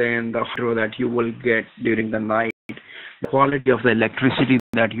than the hydro that you will get during the night. The quality of the electricity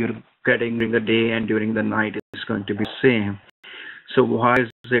that you're getting during the day and during the night is going to be the same. So why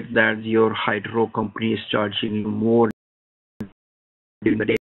is it that your hydro company is charging you more during the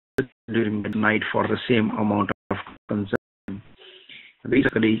day, during the night for the same amount of consumption?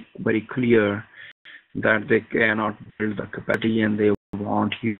 Basically, very clear that they cannot build the capacity and they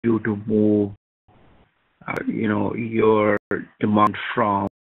want you to move your demand from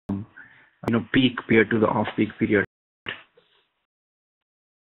peak period to the off-peak period.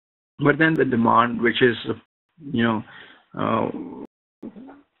 But then the demand, which is a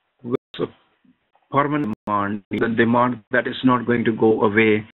permanent demand, the demand that is not going to go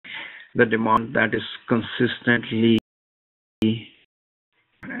away, the demand that is consistently,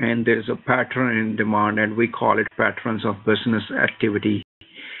 and there is a pattern in demand, and we call it patterns of business activity.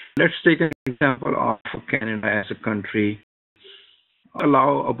 Let's take an example of Canada as a country.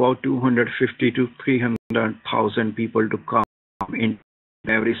 Allow about 250 to 300,000 people to come in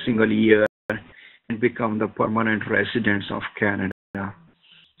every single year and become the permanent residents of Canada.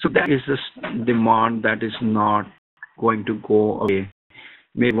 So that is the demand that is not going to go away.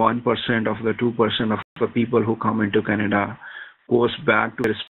 Maybe 1% of the 2% of the people who come into Canada goes back to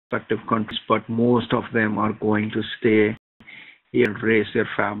their respective countries, but most of them are going to stay here and raise their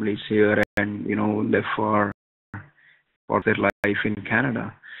families here and live for their life in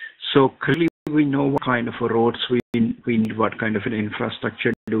Canada. So clearly we know what kind of roads we need, what kind of an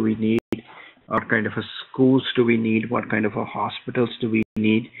infrastructure do we need, what kind of schools do we need, what kind of hospitals do we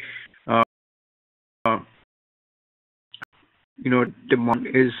need. Demand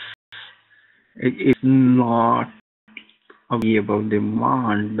is not a variable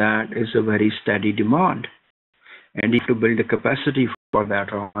demand. That is a very steady demand, and you have to build a capacity for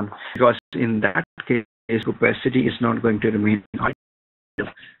that one, because in that case capacity is not going to remain high.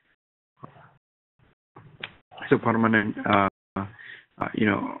 So permanent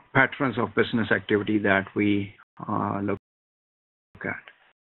patterns of business activity that we look at.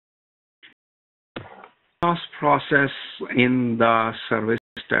 Last process in the service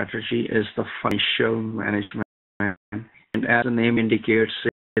strategy is the financial management, and as the name indicates,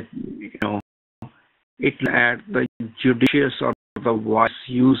 it at the judicious or the wise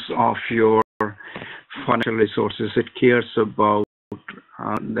use of your financial resources. It cares about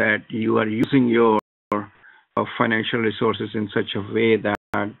that you are using your financial resources in such a way that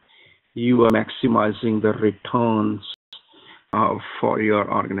you are maximizing the returns for your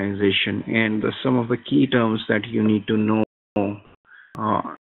organization. And some of the key terms that you need to know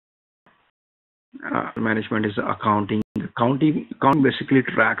management is accounting. Accounting basically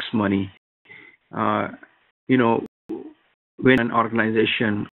tracks money. When an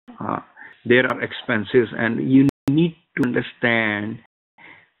organization, there are expenses, and you need to understand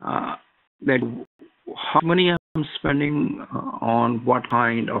that how much money I'm spending on what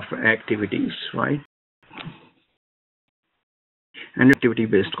kind of activities, right? And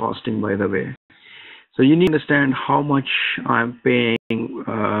activity-based costing, by the way. So you need to understand how much I'm paying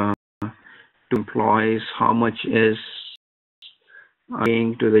to employees, how much is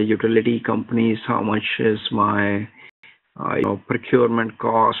paying to the utility companies, how much is my procurement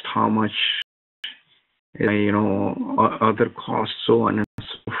cost, how much is other costs, so on and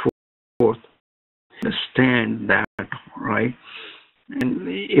so forth. Understand that, right? And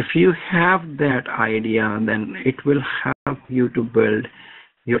if you have that idea, then it will help you to build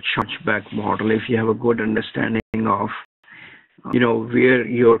your chargeback model. If you have a good understanding of where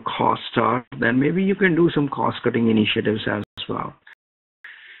your costs are, then maybe you can do some cost-cutting initiatives as well.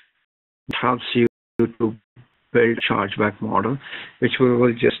 It helps you to build a chargeback model, which we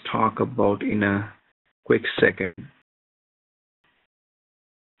will just talk about in a quick second.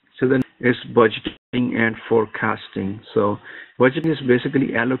 So then is budgeting and forecasting. So budgeting is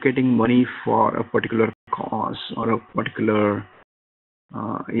basically allocating money for a particular cause or a particular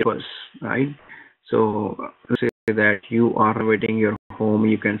purpose, right? So say that you are renovating your home,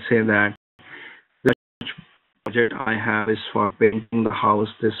 you can say that the budget I have is for painting the house,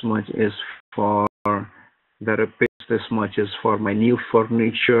 this much is for the repairs, this much is for my new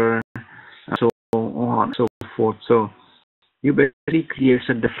furniture, and so on and so forth. So you basically create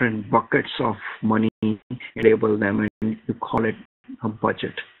a different buckets of money, label them, and you call it a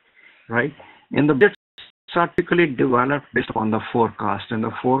budget, right? And the budgets are typically developed based on the forecast, and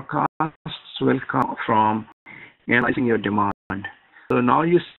the forecasts will come from analyzing your demand. So now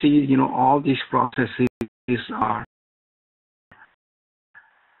you see, all these processes are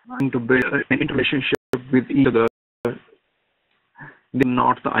trying to build an relationship with each other. They're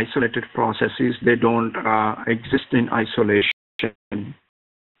not the isolated processes. They don't exist in isolation.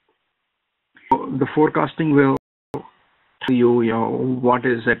 The forecasting will tell you, what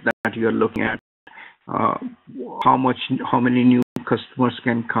is it that you're looking at, how many new customers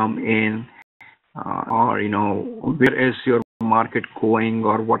can come in, or where is your market going,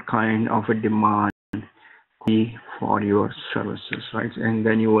 or what kind of a demand for your services, right? And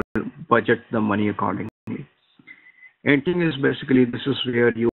then you will budget the money accordingly. And thing is basically this is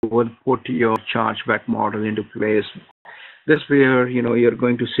where you will put your chargeback model into place. This is where you're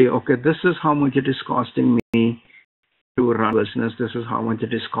going to say, okay, this is how much it is costing me to run business. This is how much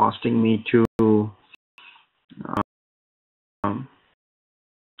it is costing me to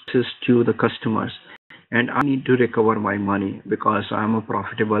assist to the customers, and I need to recover my money because I'm a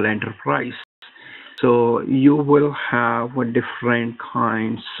profitable enterprise. So you will have different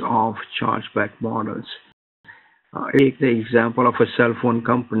kinds of chargeback models. Take the example of a cell phone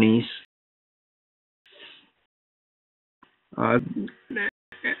companies. At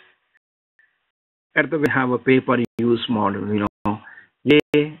the we have a pay-per-use model.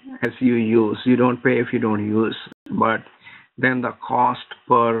 Pay as you use. You don't pay if you don't use. But then the cost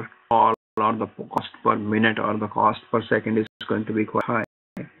per call, or the cost per minute, or the cost per second is going to be quite high.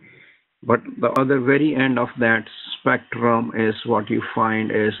 But the other very end of that spectrum is what you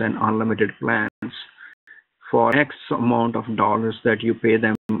find is an unlimited plans. For X amount of dollars that you pay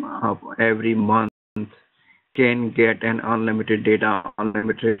them every month, can get an unlimited data,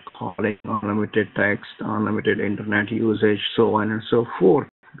 unlimited calling, unlimited text, unlimited internet usage, so on and so forth,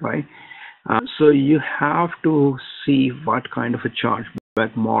 right? So you have to see what kind of a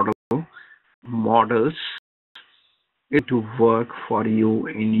chargeback models it to work for you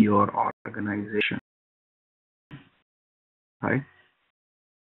in your organization, right?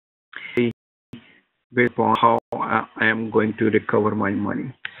 Based on how I am going to recover my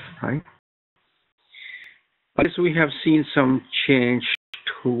money, right? So we have seen some change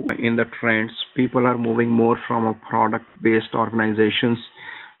in the trends. People are moving more from a product-based organizations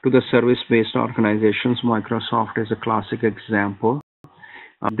to the service-based organizations. Microsoft is a classic example.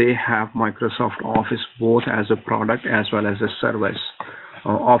 They have Microsoft Office both as a product as well as a service.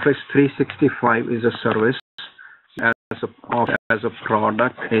 Office 365 is a service. As a product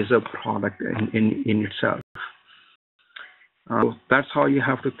is a product in itself. That's how you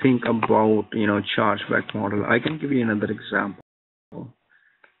have to think about chargeback model. I can give you another example.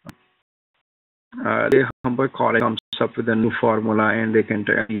 The Humber College comes up with a new formula, and they can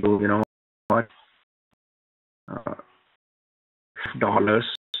tell you, what dollars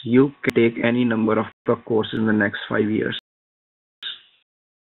you can take any number of courses in the next 5 years,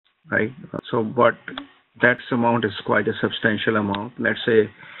 right? So, but that amount is quite a substantial amount. Let's say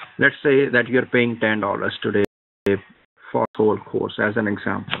that you're paying $10 today for the whole course, as an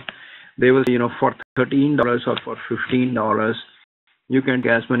example. They will say, for $13 or for $15, you can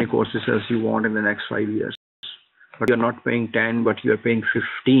get as many courses as you want in the next 5 years. But you're not paying 10, but you're paying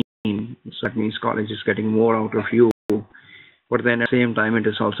 15. So that means college is getting more out of you. But then at the same time, it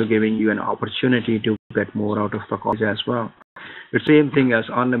is also giving you an opportunity to get more out of the college as well. It's the same thing as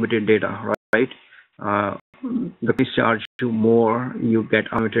unlimited data, right? The companies charge you more, you get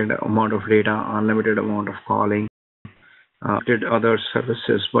unlimited amount of data, unlimited amount of calling, did other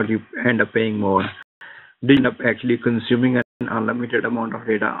services, but you end up paying more. Do you end up actually consuming an unlimited amount of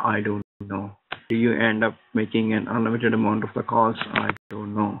data? I don't know. Do you end up making an unlimited amount of the calls? I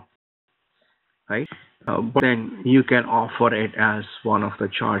don't know. Right? But then you can offer it as one of the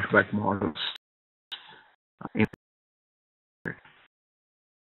chargeback models.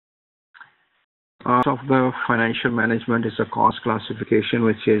 Of the financial management is a cost classification,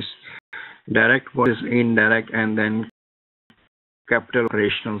 which is direct versus indirect, and then capital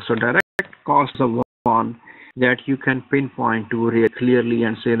operational. So direct cost is the one that you can pinpoint to really clearly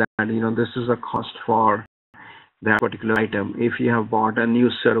and say that, this is a cost for that particular item. If you have bought a new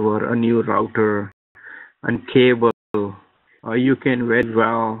server, a new router, and cable, you can very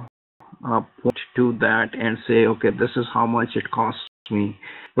well point to that and say, okay, this is how much it costs me.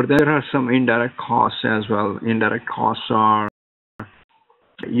 But there are some indirect costs as well. Indirect costs are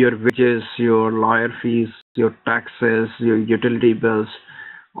your wages, your lawyer fees, your taxes, your utility bills.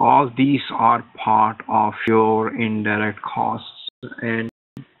 All these are part of your indirect costs, and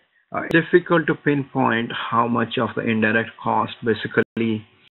it's difficult to pinpoint how much of the indirect cost basically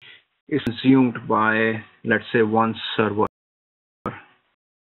is consumed by, let's say, one server,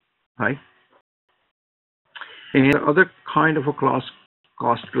 right? And the other kind of a cost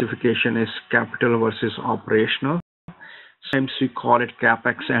classification is capital versus operational. Sometimes we call it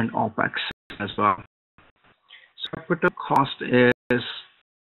CapEx and OpEx as well. So capital cost is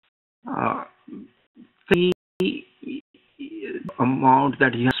the amount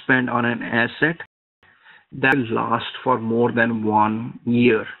that you spend on an asset that will last for more than 1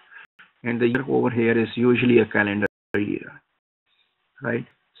 year. And the year over here is usually a calendar year, right?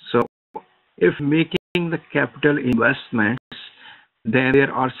 So if making the capital investments, then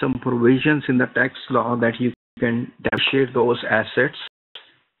there are some provisions in the tax law that you can depreciate those assets,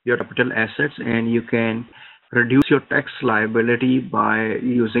 your capital assets, and you can reduce your tax liability by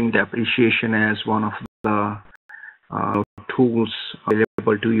using depreciation as one of the tools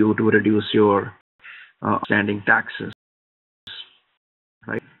available to you to reduce your outstanding taxes,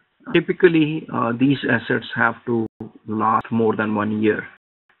 right? Typically, these assets have to last more than 1 year.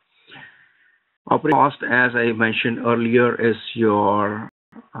 Operating cost, as I mentioned earlier, is your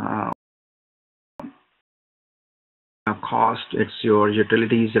cost. It's your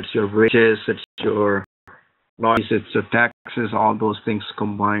utilities, it's your wages, it's your lawyers, it's your taxes, all those things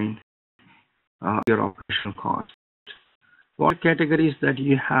combined, your operational cost. One categories that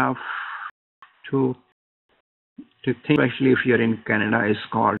you have to think, especially if you're in Canada, is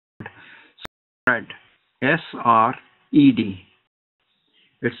called SRED. S-R-E-D.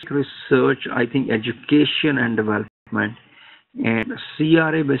 It's research, I think, education and development. And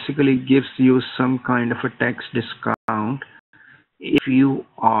CRA basically gives you some kind of a tax discount if you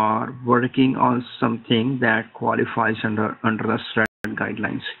are working on something that qualifies under the SRED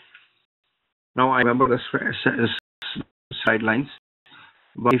guidelines. Now, I remember the guidelines,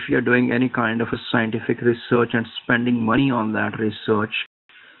 but if you're doing any kind of a scientific research and spending money on that research,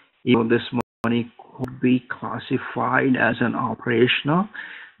 this money could be classified as an operational.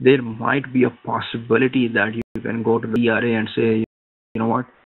 There might be a possibility that you can go to the ERA and say, you know what,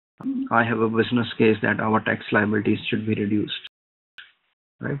 I have a business case that our tax liabilities should be reduced,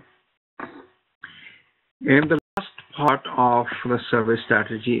 right? And the last part of the service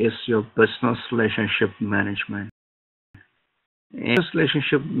strategy is your business relationship management. And this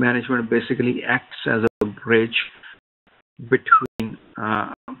relationship management basically acts as a bridge between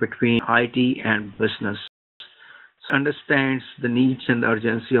IT and business. So understands the needs and the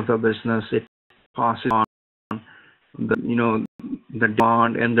urgency of the business. It passes on the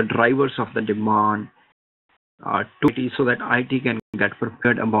demand and the drivers of the demand to IT, so that IT can get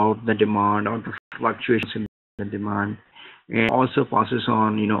prepared about the demand or the fluctuations in the demand, and also passes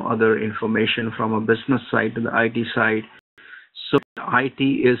on other information from a business side to the IT side. So IT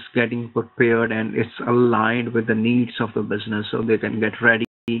is getting prepared and it's aligned with the needs of the business, so they can get ready.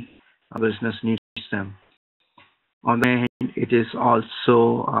 Business needs them. On the hand, it is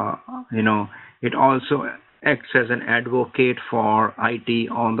also, it also acts as an advocate for IT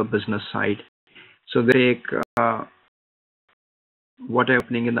on the business side. So they take what is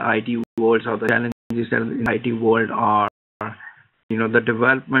happening in the IT world, or the challenges in the IT world are, the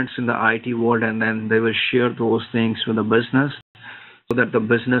developments in the IT world, and then they will share those things with the business, so that the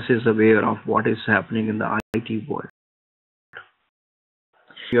business is aware of what is happening in the IT world.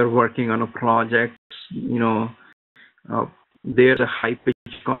 If you're working on a project, there's a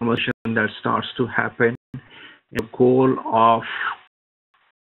high-pitched conversation that starts to happen. The goal of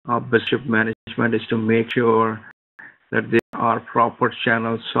business management is to make sure that there are proper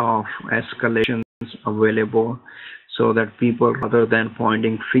channels of escalations available so that people, rather than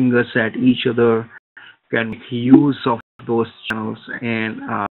pointing fingers at each other, can make use of those channels and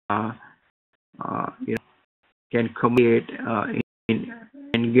can communicate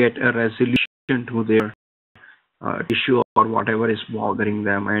and get a resolution to their issue or whatever is bothering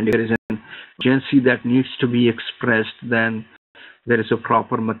them. And if there is an urgency that needs to be expressed, then there is a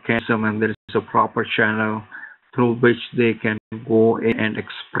proper mechanism and there is a proper channel through which they can go in and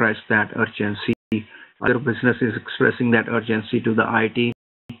express that urgency. Either business is expressing that urgency to the IT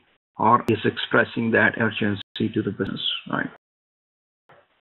or is expressing that urgency to the business, right?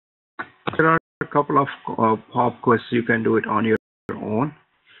 There are a couple of pop quizzes. You can do it on your own.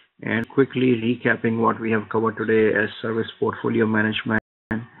 And quickly recapping what we have covered today as service portfolio management,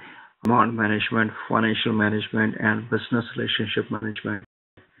 demand management, financial management, and business relationship management.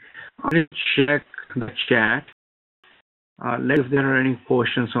 I'm going to check the chat. If there are any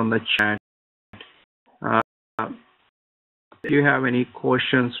questions on the chat. If you have any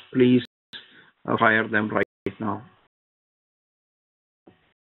questions, please fire them right now.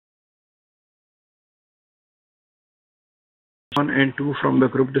 1 and 2 from the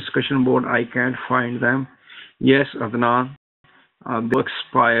group discussion board, I can't find them. Yes, Adnan, they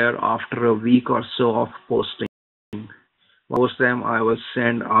expire after a week or so of posting. Post them, I will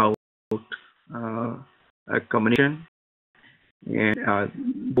send out a communication, and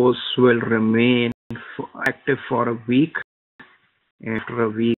those will remain active for a week. After a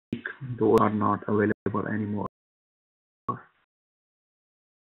week, those are not available anymore. So,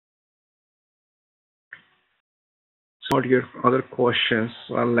 what are your other questions?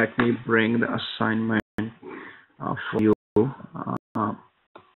 Well, let me bring the assignment for you.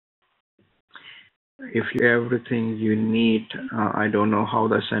 If you have everything you need, I don't know how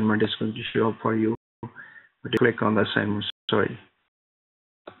the assignment is going to show up for you, but you click on the assignment. Sorry,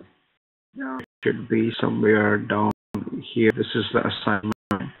 it should be somewhere down here. This is the assignment.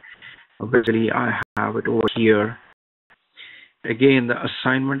 Basically, I have it over here. Again, the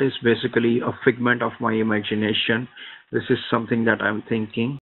assignment is basically a figment of my imagination. This is something that I'm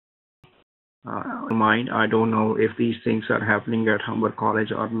thinking. Mind, I don't know if these things are happening at Humber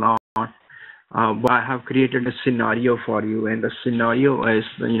College or not. But I have created a scenario for you, and the scenario is,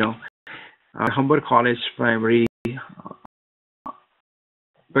 Humber College Primary,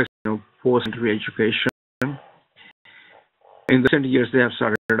 post-secondary education. In the recent years, they have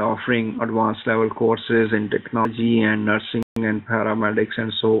started offering advanced level courses in technology and nursing and paramedics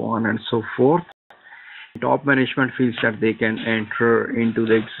and so on and so forth. Top management feels that they can enter into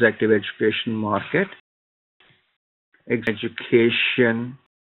the executive education market. Education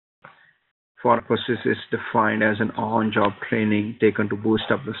for purposes is defined as an on-job training taken to boost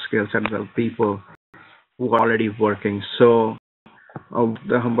up the skills and the people who are already working. So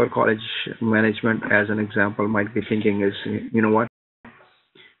the Humber College management, as an example, might be thinking is, you know what,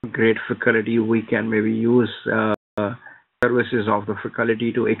 great faculty, we can maybe use services of the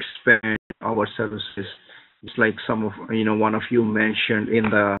faculty to expand our services. It's like some of, one of you mentioned in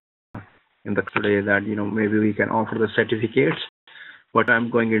the today that, maybe we can offer the certificates, but I'm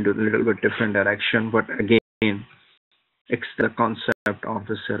going into a little bit different direction. But again, it's the concept of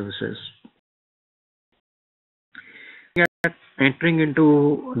the services. Entering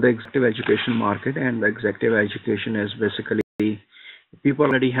into the executive education market, and the executive education is basically people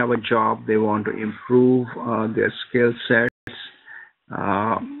already have a job, they want to improve their skill sets.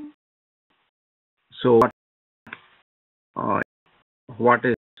 So what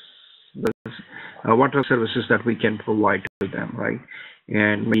are services that we can provide to them, right?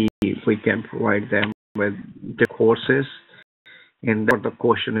 And we can provide them with the courses, and that's what the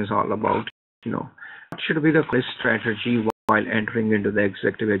question is all about. What should be the strategy while entering into the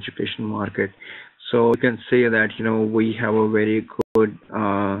executive education market? So you can say that, we have a very good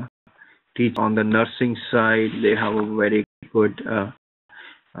teach on the nursing side. They have a very good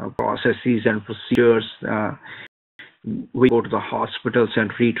processes and procedures. We go to the hospitals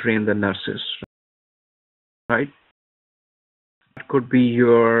and retrain the nurses, right? That could be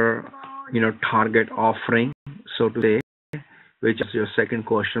your, target offering, so to say, which is your second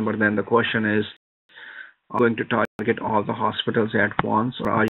question. But then the question is, are you going to target all the hospitals at once,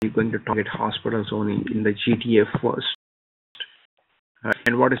 or are you going to target hospitals only in the GTA first?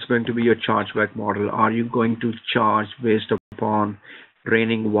 And what is going to be your chargeback model? Are you going to charge based upon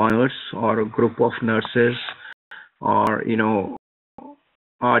training one nurse or a group of nurses, or are you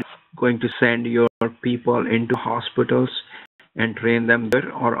going to send your people into hospitals and train them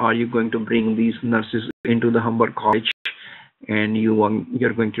there, or are you going to bring these nurses into the Humber College and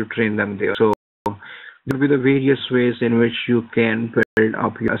you're going to train them there? So there will be the various ways in which you can build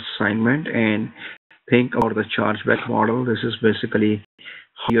up your assignment and think about the chargeback model. This is basically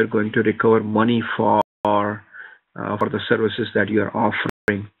how you're going to recover money for the services that you are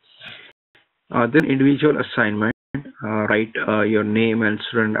offering. Then individual assignment, write your name and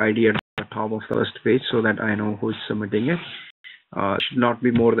student ID at the top of the first page so that I know who is submitting it. Should not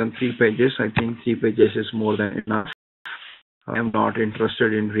be more than 3 pages. I think 3 pages is more than enough. I am not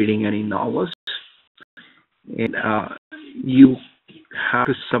interested in reading any novels. And you have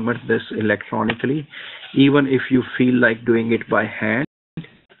to submit this electronically, even if you feel like doing it by hand.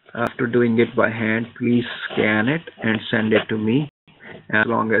 After doing it by hand, please scan it and send it to me. As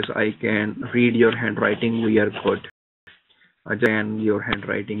long as I can read your handwriting, we are good. Scan your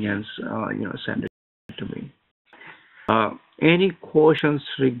handwriting and send it to me. Any questions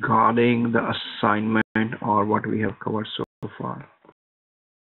regarding the assignment or what we have covered so far?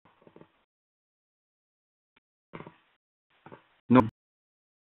 No.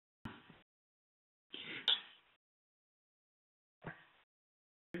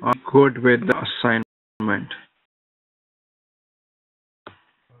 I'm good with the assignment.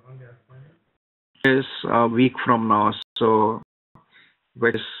 Is a week from now, so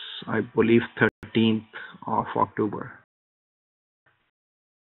which is, I believe, 13th of October.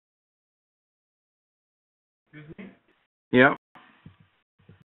 Excuse me? Yeah.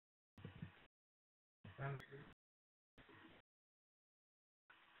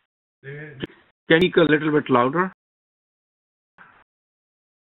 Can you speak a little bit louder?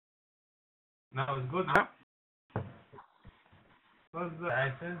 Now it's good. Because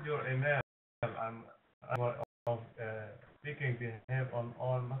I sent your email. I'm of speaking to him on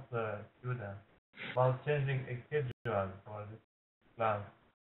all master students about changing a schedule for this class.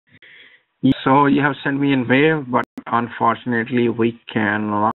 So you have sent me a mail, but unfortunately we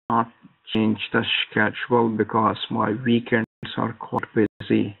cannot change the schedule because my weekends are quite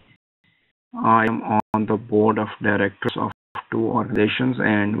busy. I am on the board of directors of 2 organizations,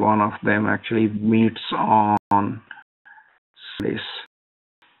 and one of them actually meets on Sundays.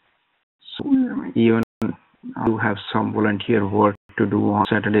 So even I do have some volunteer work to do on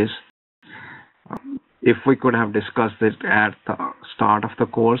Saturdays. If we could have discussed it at the start of the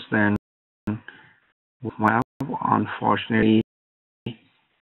course, then well, unfortunately,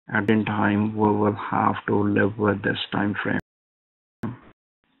 at the time we will have to live with this time frame.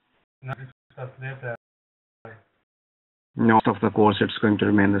 Most of the course, it's going to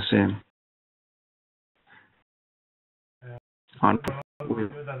remain the same.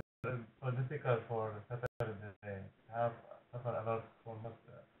 So difficult for Saturday. Have suffer a lot for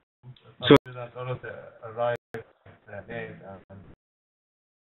So students always arrive late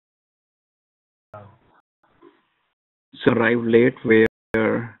so arrive late where?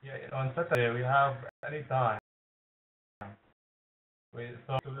 Yeah, on Saturday we have any time.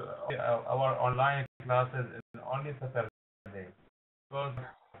 So our online classes is only Saturday. Because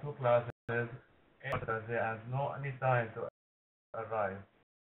 2 classes Saturday and no any time to arrive.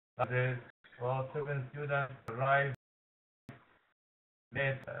 Saturday, well, 7 students arrive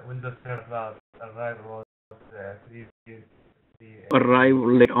late when the third class arrive about 3. Arrive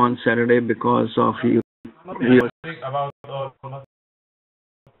late on Saturday because of you. About all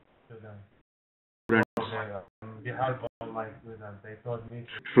students. On behalf of my students, they told me.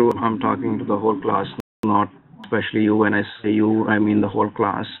 True, I'm talking to the whole class, not especially you. When I say you, I mean the whole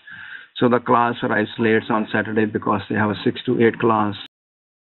class. So the class arrives late on Saturday because they have a 6 to 8 class.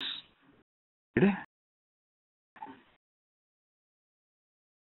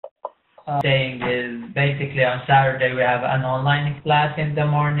 Saying is basically on Saturday we have an online class in the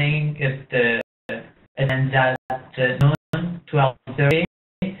morning. It ends at noon, 12:30,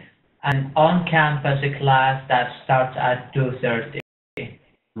 and on-campus class that starts at 2:30.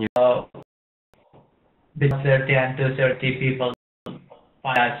 Yeah. So between 30 and 2:30, people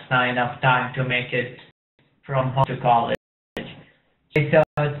find that's not enough time to make it from home to college. They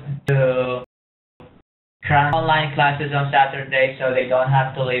thought to cram online classes on Saturday so they don't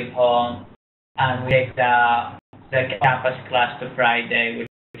have to leave home, and we take the campus class to Friday,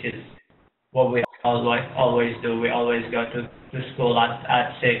 which is what we always do. We always go to school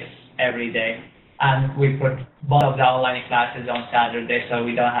at 6 every day, and we put both of the online classes on Saturday so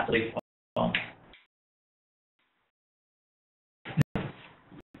we don't have to leave home.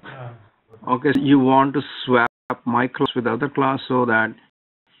 Okay, so you want to swap my class with other class so that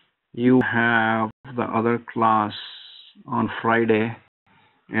you have the other class on Friday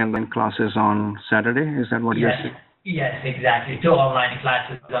and then classes on Saturday? Is that what you're saying? Yes, exactly. 2 online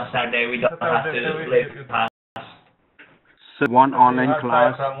classes on Saturday. We don't have to leave class. So one We online have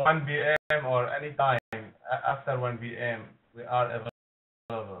class. time from 1 p.m. or any time after 1 p.m. We are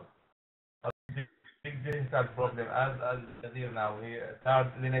available. But big difficult problem as here now. We start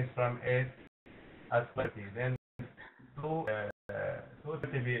Linux from 8 at 20, then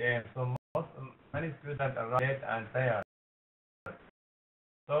 2:30 p.m. So many students are late and tired.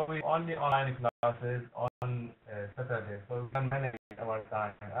 So we only online classes on Saturday, so we can manage our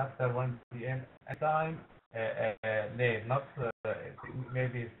time after 1 p.m. and time late, not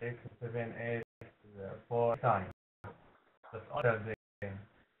maybe 6, 7, 8, 4 time. That's on Saturday.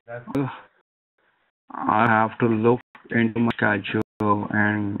 That's I have to look into my schedule,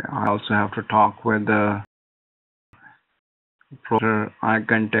 and I also have to talk with the professor. I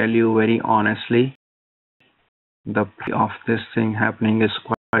can tell you very honestly, the play of this thing happening is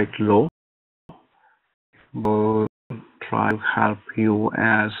quite low. But try to help you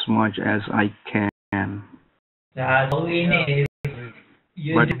as much as I can. That's all we need.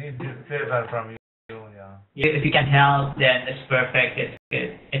 You But- do- need this favor from you. Yeah. if you can help, then it's perfect. It's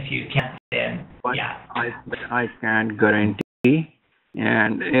good. If you can't, then But yeah. I can't guarantee,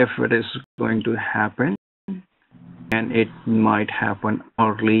 and if it is going to happen, and it might happen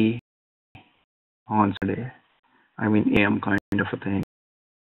early on Saturday. I mean AM kind of a thing.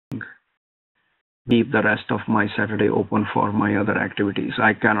 Keep the rest of my Saturday open for my other activities.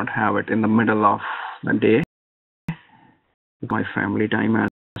 I cannot have it in the middle of the day with my family time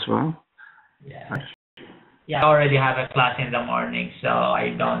as well. Yeah. Yeah, I already have a class in the morning, so I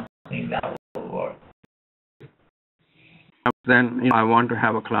don't think that will work. Then I want to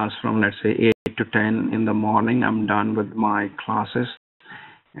have a class from, let's say, 8 to 10 in the morning. I'm done with my classes,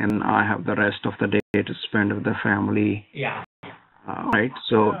 and I have the rest of the day to spend with the family. Yeah. Right?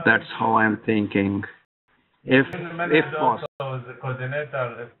 So that's how I'm thinking. If possible. Also the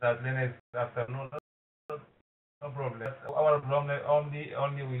coordinator, if that Linux afternoon, no problem. Our problem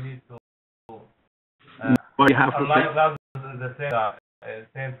only we need to But you have to online think, classes at the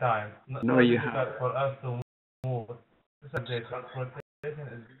same time. No, you have- difficult for us to move. The transportation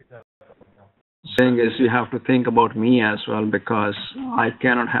is difficult. thing is you have to think about me as well, because I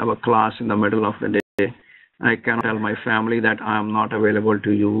cannot have a class in the middle of the day. I cannot tell my family that I'm not available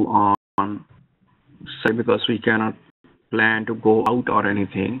to you on say, because we cannot plan to go out or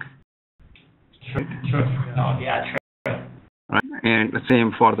anything. True. No, yeah, true. Right? And the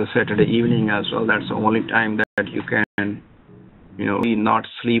same for the Saturday evening as well. That's the only time that you can, not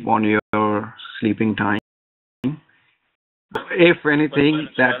sleep on your sleeping time. If anything,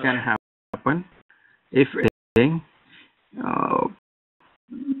 that can happen. If anything,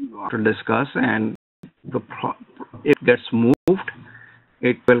 to discuss, and it gets moved,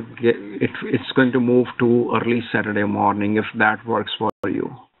 it's going to move to early Saturday morning if that works for you.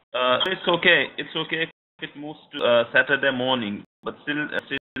 It's okay. It's okay if it moves to Saturday morning, but still,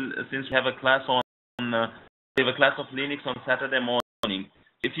 since we have a class we have a class of Linux on Saturday morning.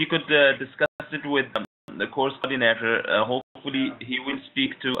 If you could discuss it with the course coordinator, hopefully he will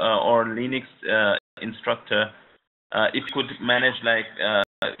speak to our Linux instructor. If you could manage,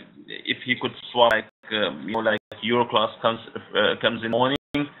 if he could swap, your class comes in the morning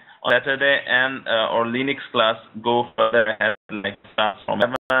on Saturday, and our Linux class go further ahead, starts from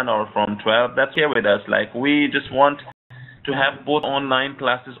 11 or from 12. That's here with us. We just want to have both online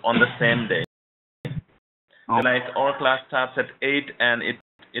classes on the same day. Oh. Our class starts at 8 and it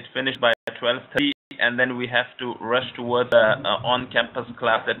finished by 12:30, and then we have to rush towards on-campus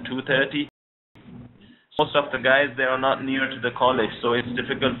class at 2:30. Most of the guys, they are not near to the college, so it's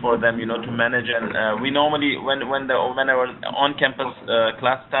difficult for them, to manage. And we normally, when our on-campus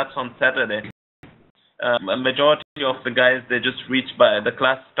class starts on Saturday, a majority of the guys, they just reach the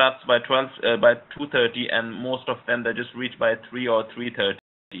class starts by 2:30, and most of them they just reach by 3 or 3:30.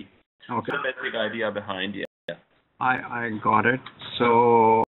 Okay. So that's the idea behind it. Yeah. I got it.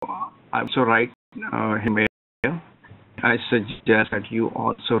 So I also write him a mail. I suggest that you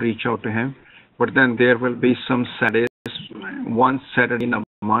also reach out to him. But then there will be some Saturdays, one Saturday in a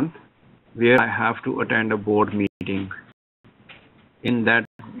month, where I have to attend a board meeting. In that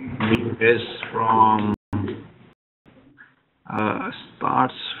meeting is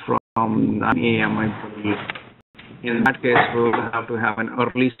starts from 9 a.m. I believe. In that case, we will have to have an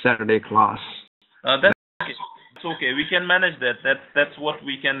early Saturday class. That's okay. It's okay. We can manage that. That's what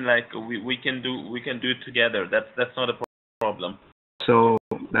we can we can do. We can do it together. That's not a problem. So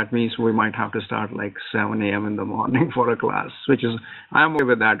that means we might have to start 7 a.m. in the morning for a class, I'm okay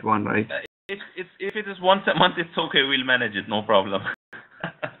with that one, right? If it is once a month, it's okay. We'll manage it. No problem.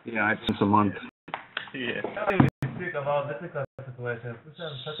 Yeah, it's once a month. Yeah. We speak about difficult situations. This is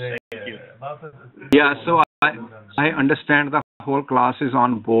such a Thank you. about it. Yeah, so I understand the whole class is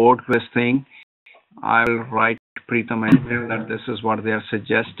on board with this thing. I will write Preetham an email that this is what they are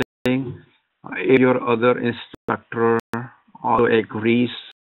suggesting. If your other instructor also agrees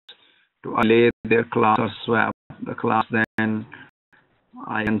to delay their class or swap the class, then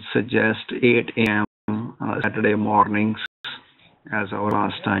I can suggest 8 a.m. Saturday mornings as our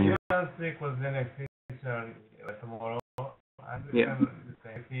last time. You can speak with the next teacher tomorrow, and Yeah.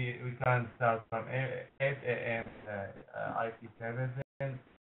 we can start from 8 a.m. IT services.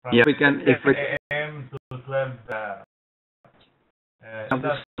 From Yeah, we can, if we 8 a.m. to 12. have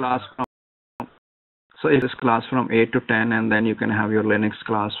this class from, so it is class from 8 to 10, and then you can have your Linux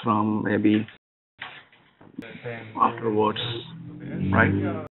class from maybe afterwards, right?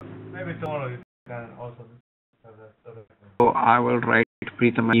 Yeah, maybe tomorrow you can also. So I will write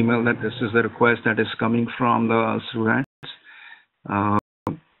Preetham an email that this is the request that is coming from the students.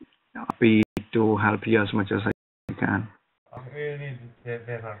 Happy to help you as much as I can. We need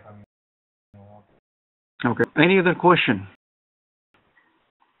paper from you. Okay. Any other question?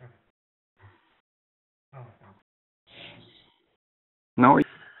 No?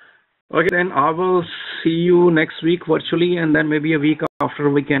 Okay, then I will see you next week virtually, and then maybe a week after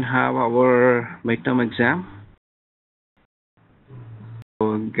we can have our midterm exam.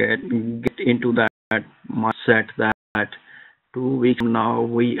 So get into that mindset that 2 weeks from now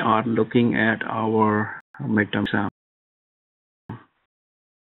we are looking at our midterm exam.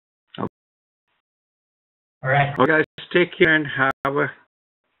 All right. Okay, guys, take care and have a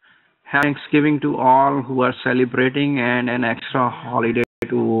Thanksgiving to all who are celebrating, and an extra holiday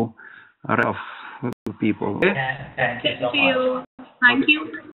to of people. Okay? Thank you so Thank you. Thank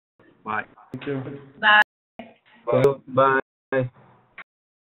you. Bye. Thank you. Bye. Bye.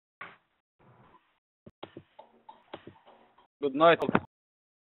 Good night.